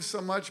wasn't moved so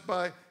much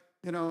by,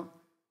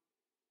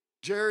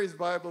 Jerry's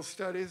Bible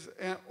studies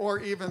or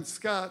even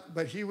Scott,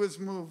 but he was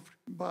moved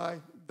by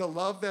the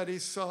love that he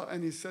saw,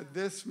 and he said,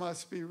 this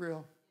must be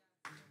real.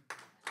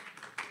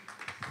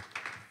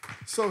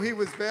 So he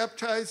was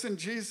baptized in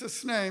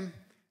Jesus' name,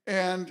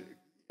 and,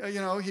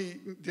 he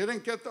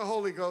didn't get the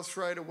Holy Ghost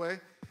right away.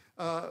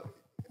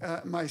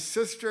 My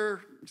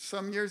sister,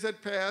 some years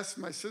had passed,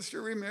 my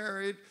sister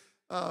remarried,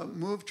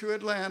 moved to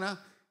Atlanta,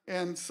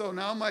 and so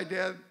now my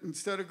dad,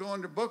 instead of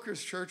going to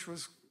Booker's church,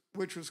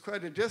 which was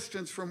quite a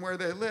distance from where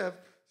they lived,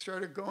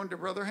 started going to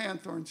Brother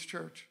Hanthorn's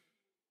church.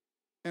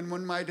 And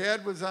when my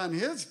dad was on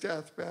his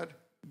deathbed,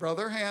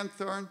 Brother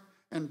Hanthorn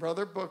and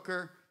Brother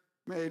Booker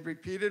made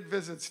repeated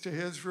visits to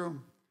his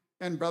room.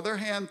 And Brother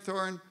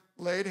Hanthorn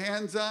laid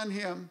hands on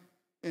him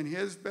in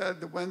his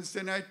bed the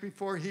Wednesday night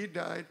before he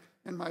died,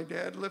 and my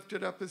dad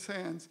lifted up his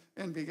hands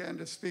and began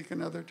to speak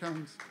in other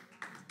tongues.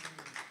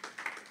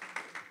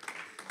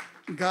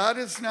 God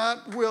is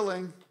not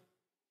willing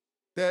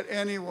that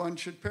anyone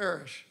should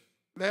perish.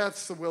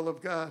 That's the will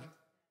of God.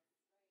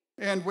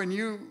 And when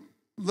you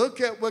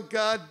look at what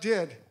God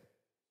did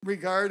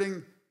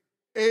regarding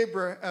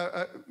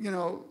Abraham,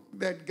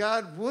 that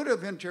God would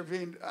have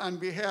intervened on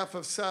behalf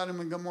of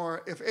Sodom and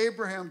Gomorrah if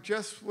Abraham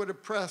just would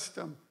have pressed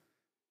them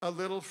a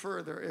little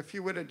further, if he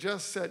would have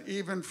just said,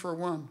 even for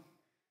one.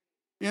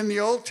 In the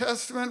Old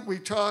Testament, we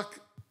talk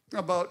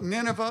about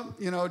Nineveh.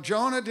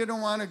 Jonah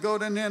didn't want to go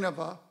to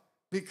Nineveh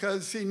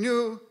because he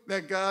knew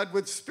that God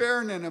would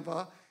spare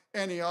Nineveh,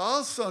 and he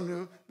also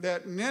knew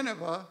that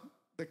Nineveh,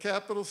 the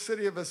capital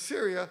city of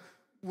Assyria,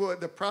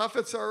 the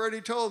prophets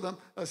already told him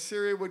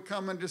Assyria would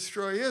come and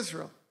destroy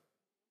Israel.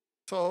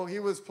 So he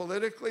was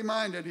politically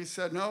minded. He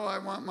said, no, I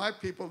want my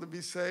people to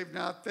be saved,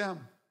 not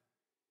them.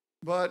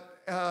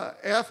 But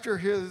after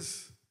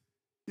his,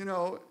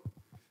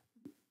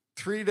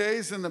 3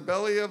 days in the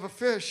belly of a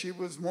fish, he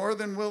was more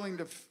than willing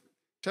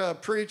to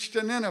preach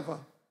to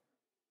Nineveh.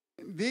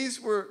 These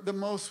were the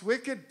most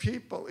wicked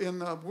people in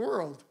the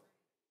world.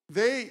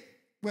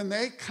 When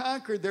they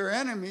conquered their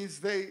enemies,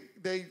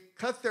 they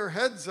cut their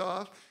heads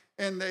off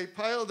and they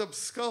piled up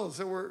skulls.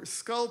 There were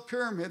skull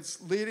pyramids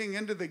leading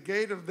into the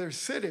gate of their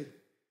city.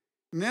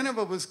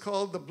 Nineveh was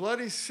called the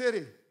Bloody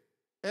City.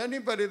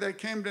 Anybody that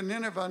came to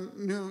Nineveh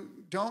knew,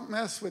 don't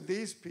mess with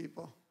these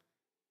people.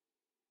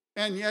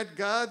 And yet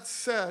God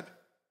said,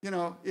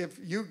 if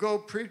you go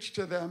preach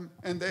to them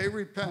and they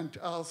repent,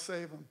 I'll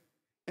save them.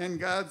 And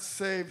God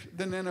saved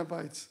the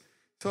Ninevites.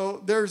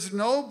 So there's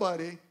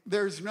nobody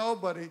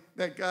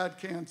that God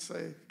can't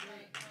save.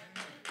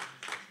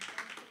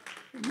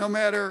 No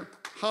matter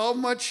how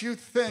much you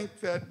think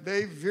that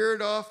they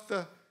veered off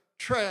the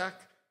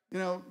track,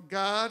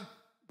 God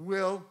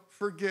will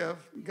forgive.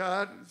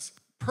 God's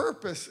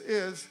purpose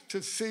is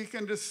to seek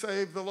and to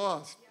save the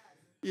lost.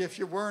 If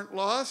you weren't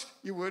lost,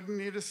 you wouldn't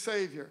need a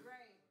Savior.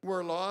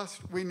 We're lost,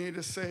 we need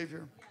a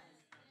Savior.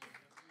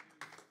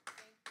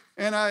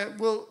 And I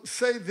will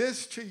say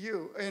this to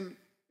you,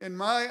 in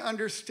my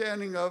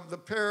understanding of the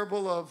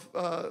parable of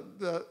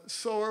the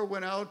sower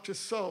went out to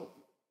sow,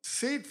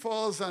 seed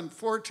falls on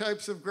 4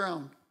 types of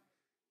ground.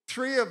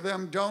 3 of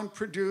them don't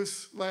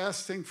produce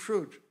lasting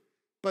fruit.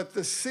 But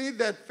the seed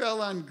that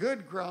fell on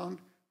good ground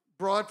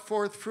brought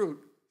forth fruit,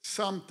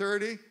 some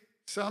 30,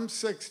 some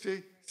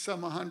 60,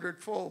 some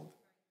 100-fold.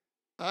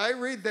 I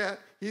read that.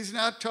 He's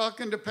not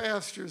talking to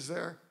pastors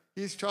there.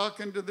 He's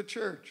talking to the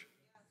church.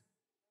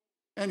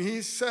 And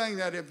he's saying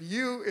that if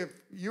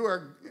you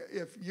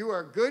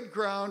are good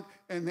ground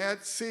and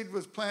that seed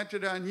was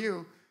planted on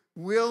you,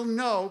 we'll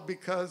know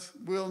because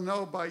we'll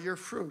know by your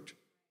fruit.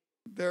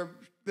 There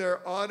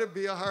ought to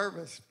be a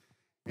harvest.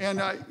 And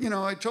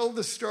I told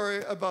the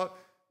story about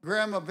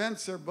Grandma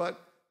Venser,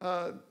 but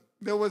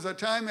there was a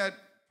time at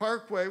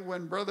Parkway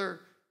when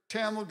Brother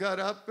Tamil got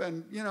up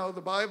and,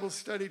 the Bible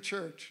study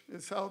church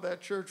is how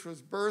that church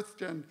was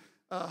birthed and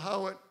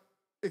how it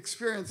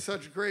experienced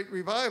such great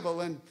revival.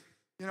 And,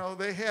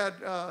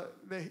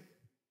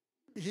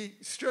 he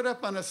stood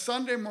up on a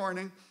Sunday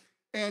morning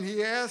and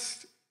he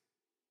asked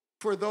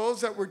for those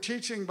that were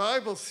teaching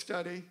Bible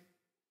study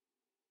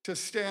to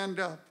stand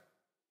up.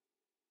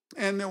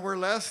 And there were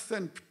less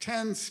than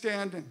 10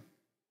 standing.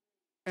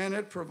 And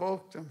it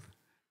provoked him.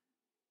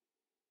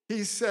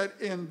 He said,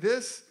 in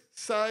this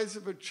size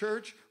of a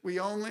church, we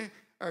only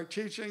are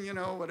teaching,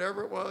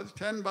 whatever it was,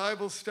 10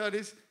 Bible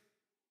studies.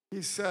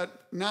 He said,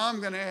 now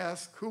I'm going to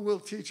ask who will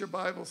teach a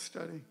Bible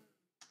study.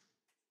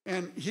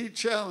 And he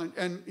challenged,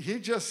 and he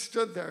just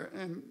stood there.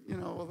 And,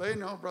 they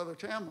know Brother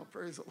Tamil,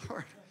 praise the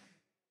Lord.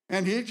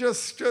 And he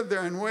just stood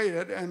there and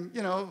waited. And,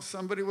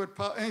 somebody would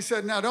pop. And he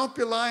said, now don't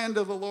be lying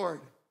to the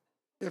Lord.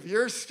 If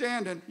you're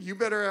standing, you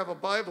better have a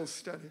Bible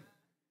study.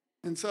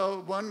 And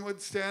so one would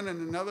stand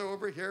and another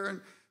over here. And,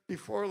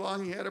 before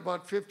long, he had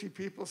about 50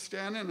 people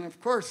standing. And of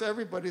course,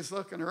 everybody's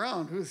looking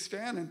around. Who's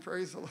standing?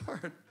 Praise the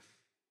Lord.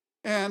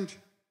 And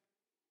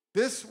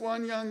this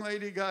one young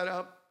lady got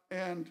up,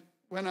 and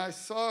when I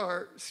saw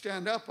her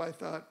stand up, I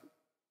thought,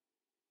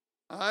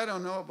 I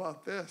don't know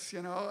about this,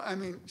 you know. I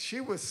mean,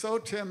 she was so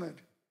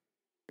timid.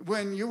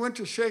 When you went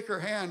to shake her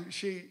hand,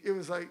 it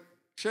was like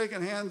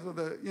shaking hands with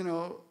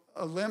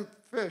a limp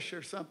fish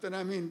or something.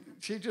 I mean,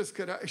 she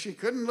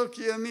couldn't look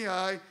you in the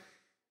eye.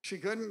 She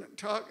couldn't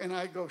talk. And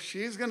I go,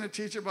 she's going to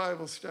teach a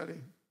Bible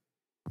study.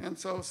 And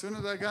so as soon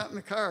as I got in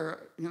the car,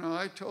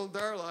 I told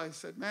Darla, I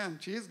said, man,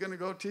 she's going to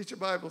go teach a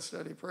Bible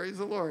study. Praise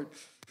the Lord.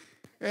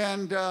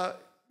 And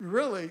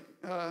really,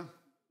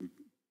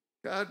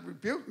 God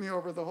rebuked me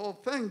over the whole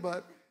thing.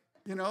 But,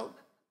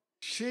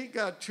 she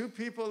got 2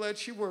 people that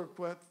she worked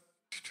with,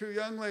 2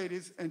 young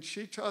ladies, and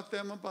she taught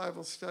them a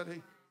Bible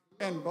study.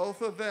 And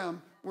both of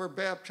them were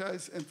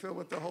baptized and filled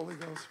with the Holy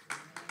Ghost.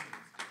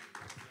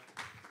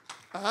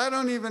 I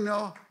don't even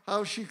know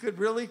how she could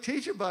really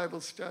teach a Bible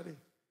study.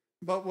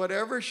 But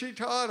whatever she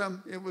taught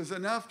them, it was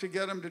enough to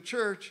get them to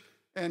church,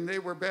 and they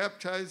were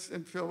baptized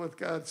and filled with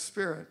God's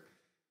Spirit.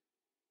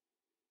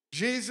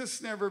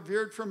 Jesus never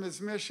veered from his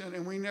mission,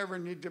 and we never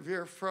need to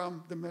veer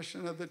from the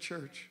mission of the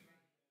church.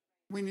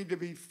 We need to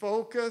be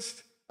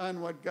focused on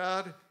what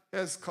God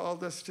has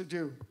called us to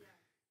do.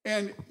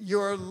 And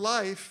your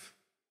life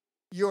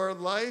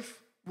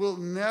will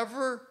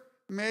never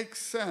make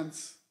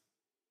sense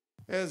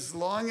as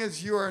long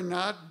as you are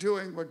not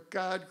doing what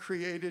God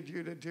created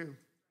you to do.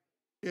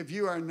 If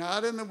you are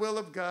not in the will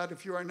of God,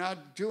 if you are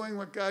not doing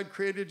what God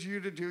created you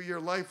to do,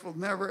 your life will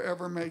never,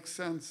 ever make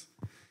sense.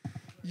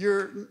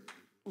 Your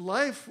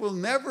life will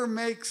never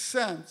make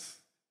sense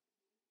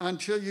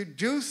until you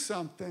do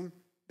something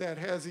that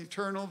has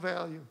eternal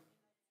value.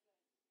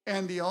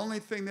 And the only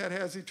thing that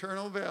has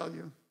eternal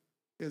value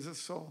is a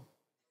soul.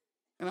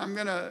 And I'm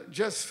going to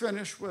just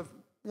finish with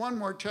one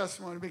more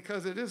testimony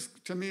because it is,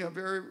 to me, a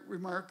very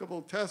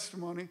remarkable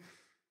testimony.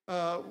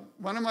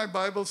 One of my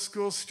Bible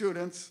school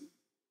students,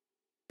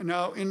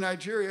 now in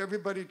Nigeria,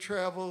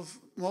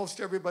 most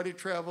everybody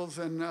travels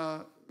in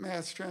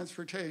mass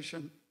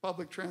transportation,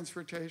 public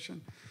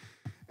transportation.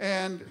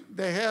 And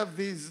they have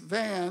these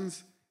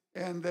vans,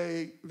 and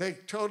they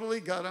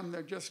totally gut them.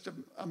 They're just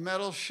a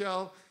metal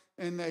shell,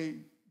 and they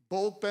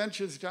bolt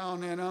benches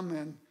down in them,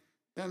 and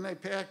then they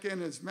pack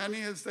in as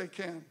many as they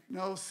can.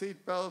 No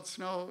seat belts,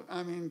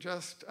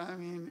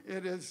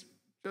 it is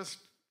just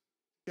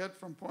get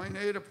from point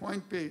A to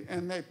point B.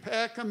 And they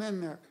pack them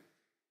in there.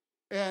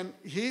 And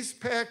he's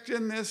packed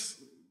in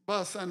this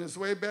bus on his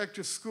way back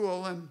to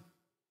school, and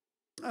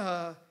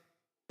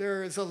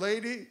there is a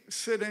lady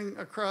sitting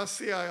across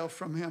the aisle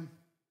from him.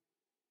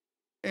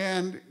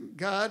 And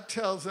God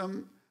tells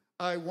him,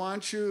 I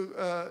want you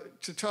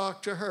to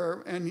talk to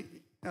her. And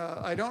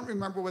I don't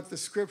remember what the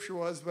scripture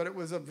was, but it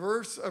was a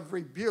verse of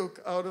rebuke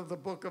out of the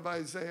book of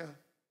Isaiah.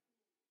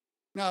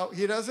 Now,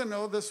 he doesn't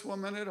know this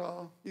woman at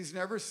all. He's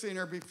never seen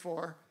her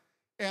before.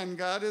 And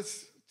God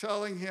is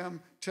telling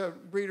him to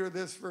read her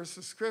this verse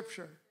of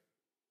scripture.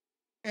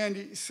 And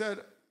he said,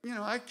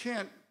 I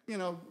can't,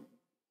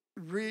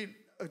 read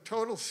a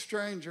total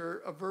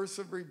stranger a verse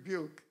of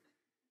rebuke.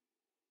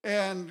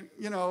 And,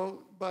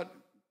 but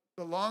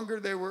the longer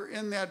they were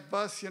in that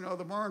bus,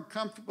 the more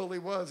uncomfortable he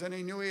was, and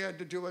he knew he had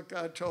to do what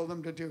God told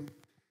him to do.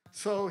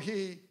 So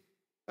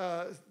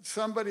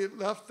somebody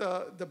left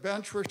the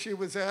bench where she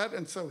was at,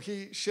 and so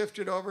he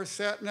shifted over,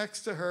 sat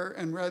next to her,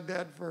 and read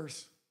that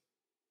verse.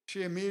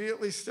 She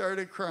immediately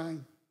started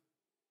crying.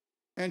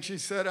 And she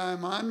said,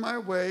 I'm on my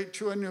way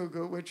to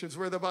Enugu, which is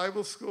where the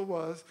Bible school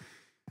was.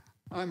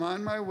 I'm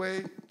on my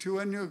way to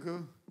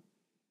Enugu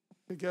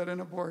to get an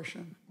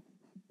abortion.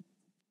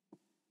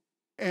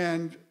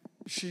 And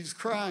she's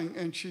crying,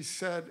 and she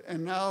said,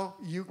 and now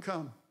you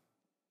come.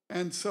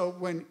 And so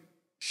when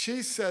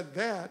she said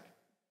that,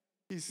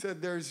 he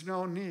said, there's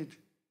no need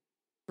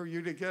for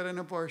you to get an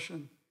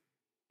abortion,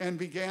 and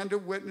began to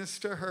witness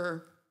to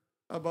her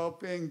about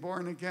being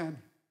born again.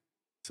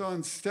 So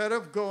instead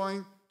of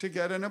going to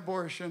get an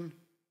abortion,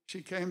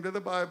 she came to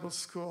the Bible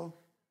school.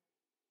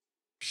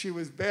 She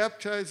was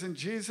baptized in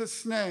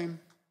Jesus'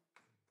 name,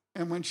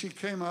 and when she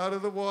came out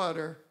of the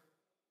water,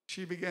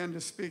 she began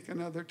to speak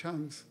in other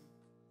tongues.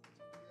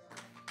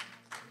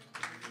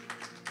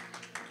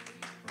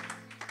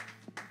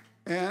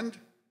 And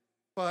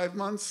 5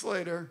 months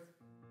later,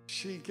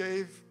 she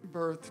gave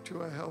birth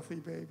to a healthy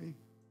baby.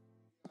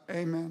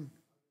 Amen.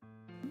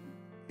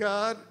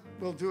 God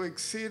will do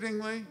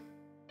exceedingly,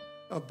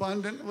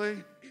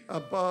 abundantly,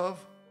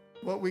 above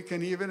what we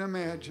can even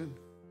imagine.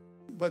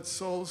 But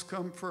souls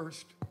come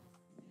first.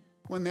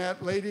 When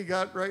that lady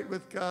got right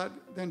with God,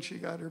 then she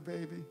got her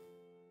baby.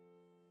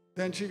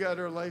 Then she got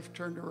her life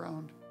turned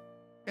around.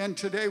 And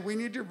today we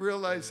need to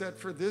realize that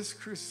for this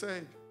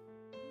crusade,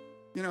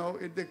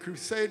 the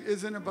crusade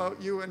isn't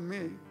about you and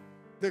me.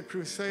 The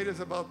crusade is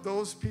about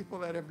those people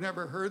that have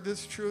never heard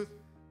this truth,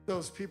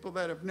 those people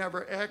that have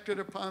never acted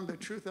upon the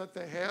truth that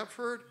they have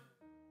heard.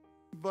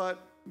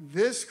 But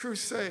this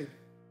crusade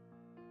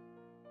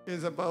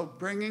is about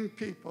bringing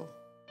people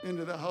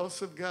into the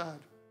house of God,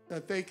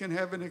 that they can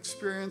have an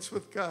experience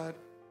with God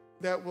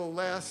that will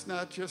last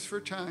not just for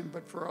time,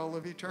 but for all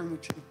of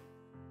eternity.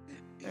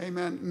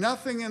 Amen.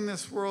 Nothing in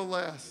this world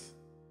lasts.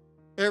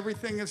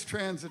 Everything is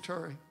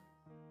transitory,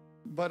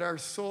 but our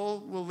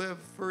soul will live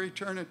for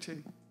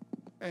eternity.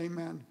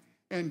 Amen.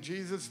 And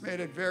Jesus made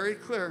it very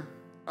clear,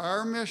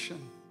 our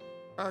mission,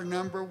 our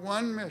number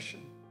one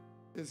mission,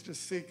 is to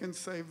seek and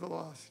save the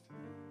lost.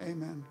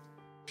 Amen.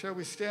 Shall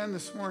we stand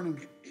this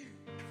morning?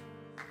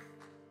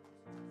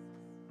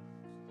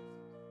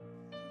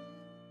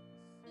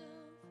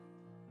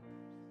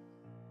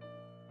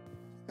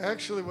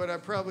 Actually, what I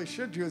probably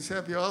should do is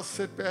have you all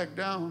sit back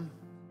down.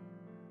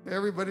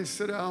 Everybody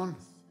sit down.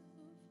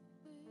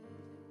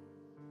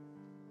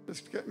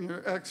 Just getting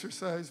your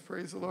exercise,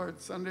 praise the Lord,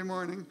 Sunday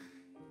morning.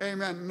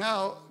 Amen.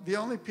 Now, the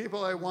only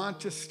people I want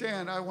to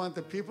stand, I want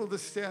the people to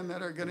stand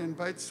that are going to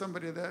invite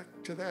somebody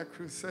to that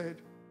crusade.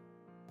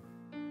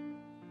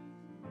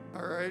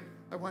 All right?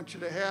 I want you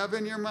to have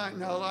in your mind.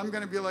 Now, I'm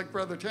going to be like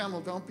Brother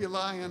Tamil. Don't be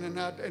lying and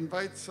not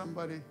invite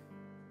somebody.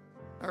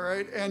 All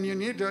right? And you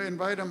need to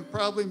invite them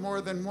probably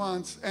more than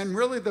once. And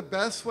really the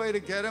best way to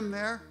get them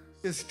there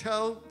is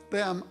tell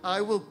them,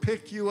 I will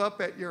pick you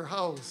up at your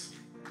house.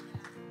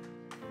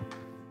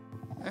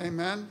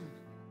 Amen.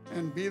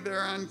 And be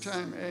there on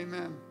time.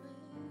 Amen.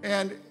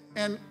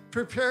 And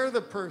prepare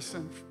the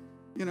person.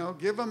 You know,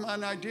 give them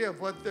an idea of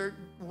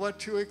what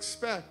to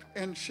expect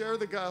and share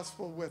the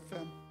gospel with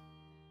them.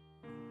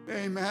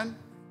 Amen.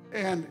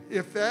 And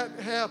if that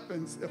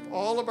happens, if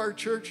all of our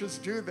churches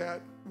do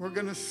that, we're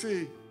going to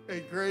see a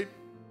great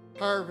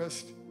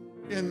harvest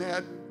in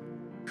that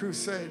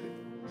crusade.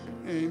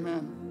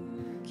 Amen.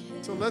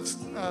 So let's,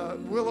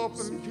 we'll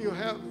open,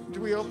 do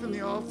we open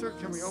the altar?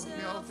 Can we open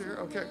the altar?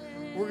 Okay.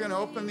 We're going to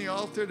open the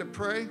altar to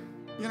pray.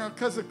 You know,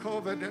 because of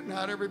COVID,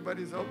 not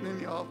everybody's opening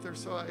the altar,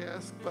 so I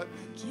ask. But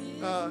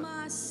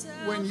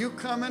when you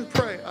come and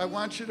pray, I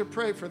want you to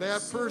pray for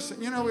that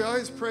person. You know, we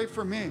always pray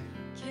for me,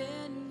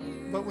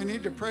 but we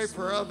need to pray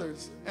for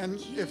others. And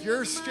if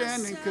you're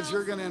standing because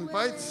you're going to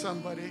invite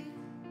somebody,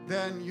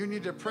 then you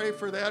need to pray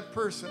for that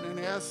person and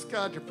ask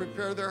God to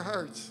prepare their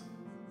hearts,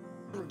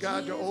 for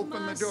God to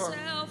open the door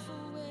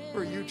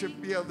for you to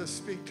be able to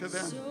speak to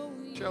them.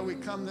 Shall we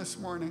come this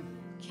morning?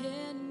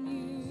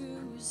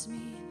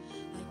 Me,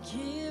 I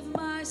give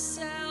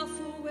myself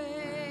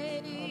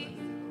away.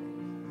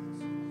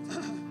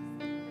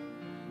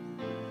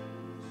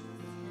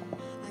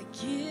 I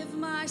give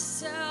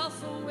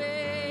myself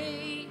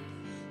away.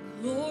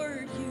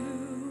 Lord,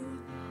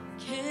 you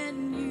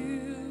can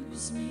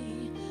use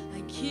me. I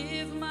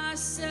give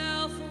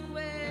myself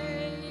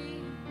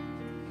away.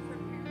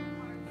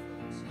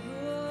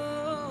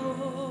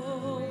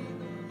 Oh,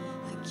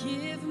 I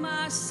give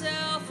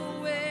myself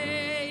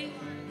away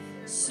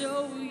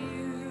so you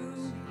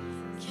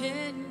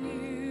can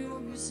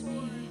use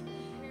me.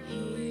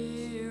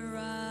 Here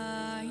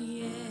I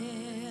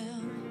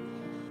am.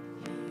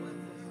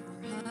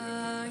 Here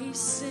I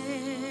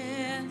stand.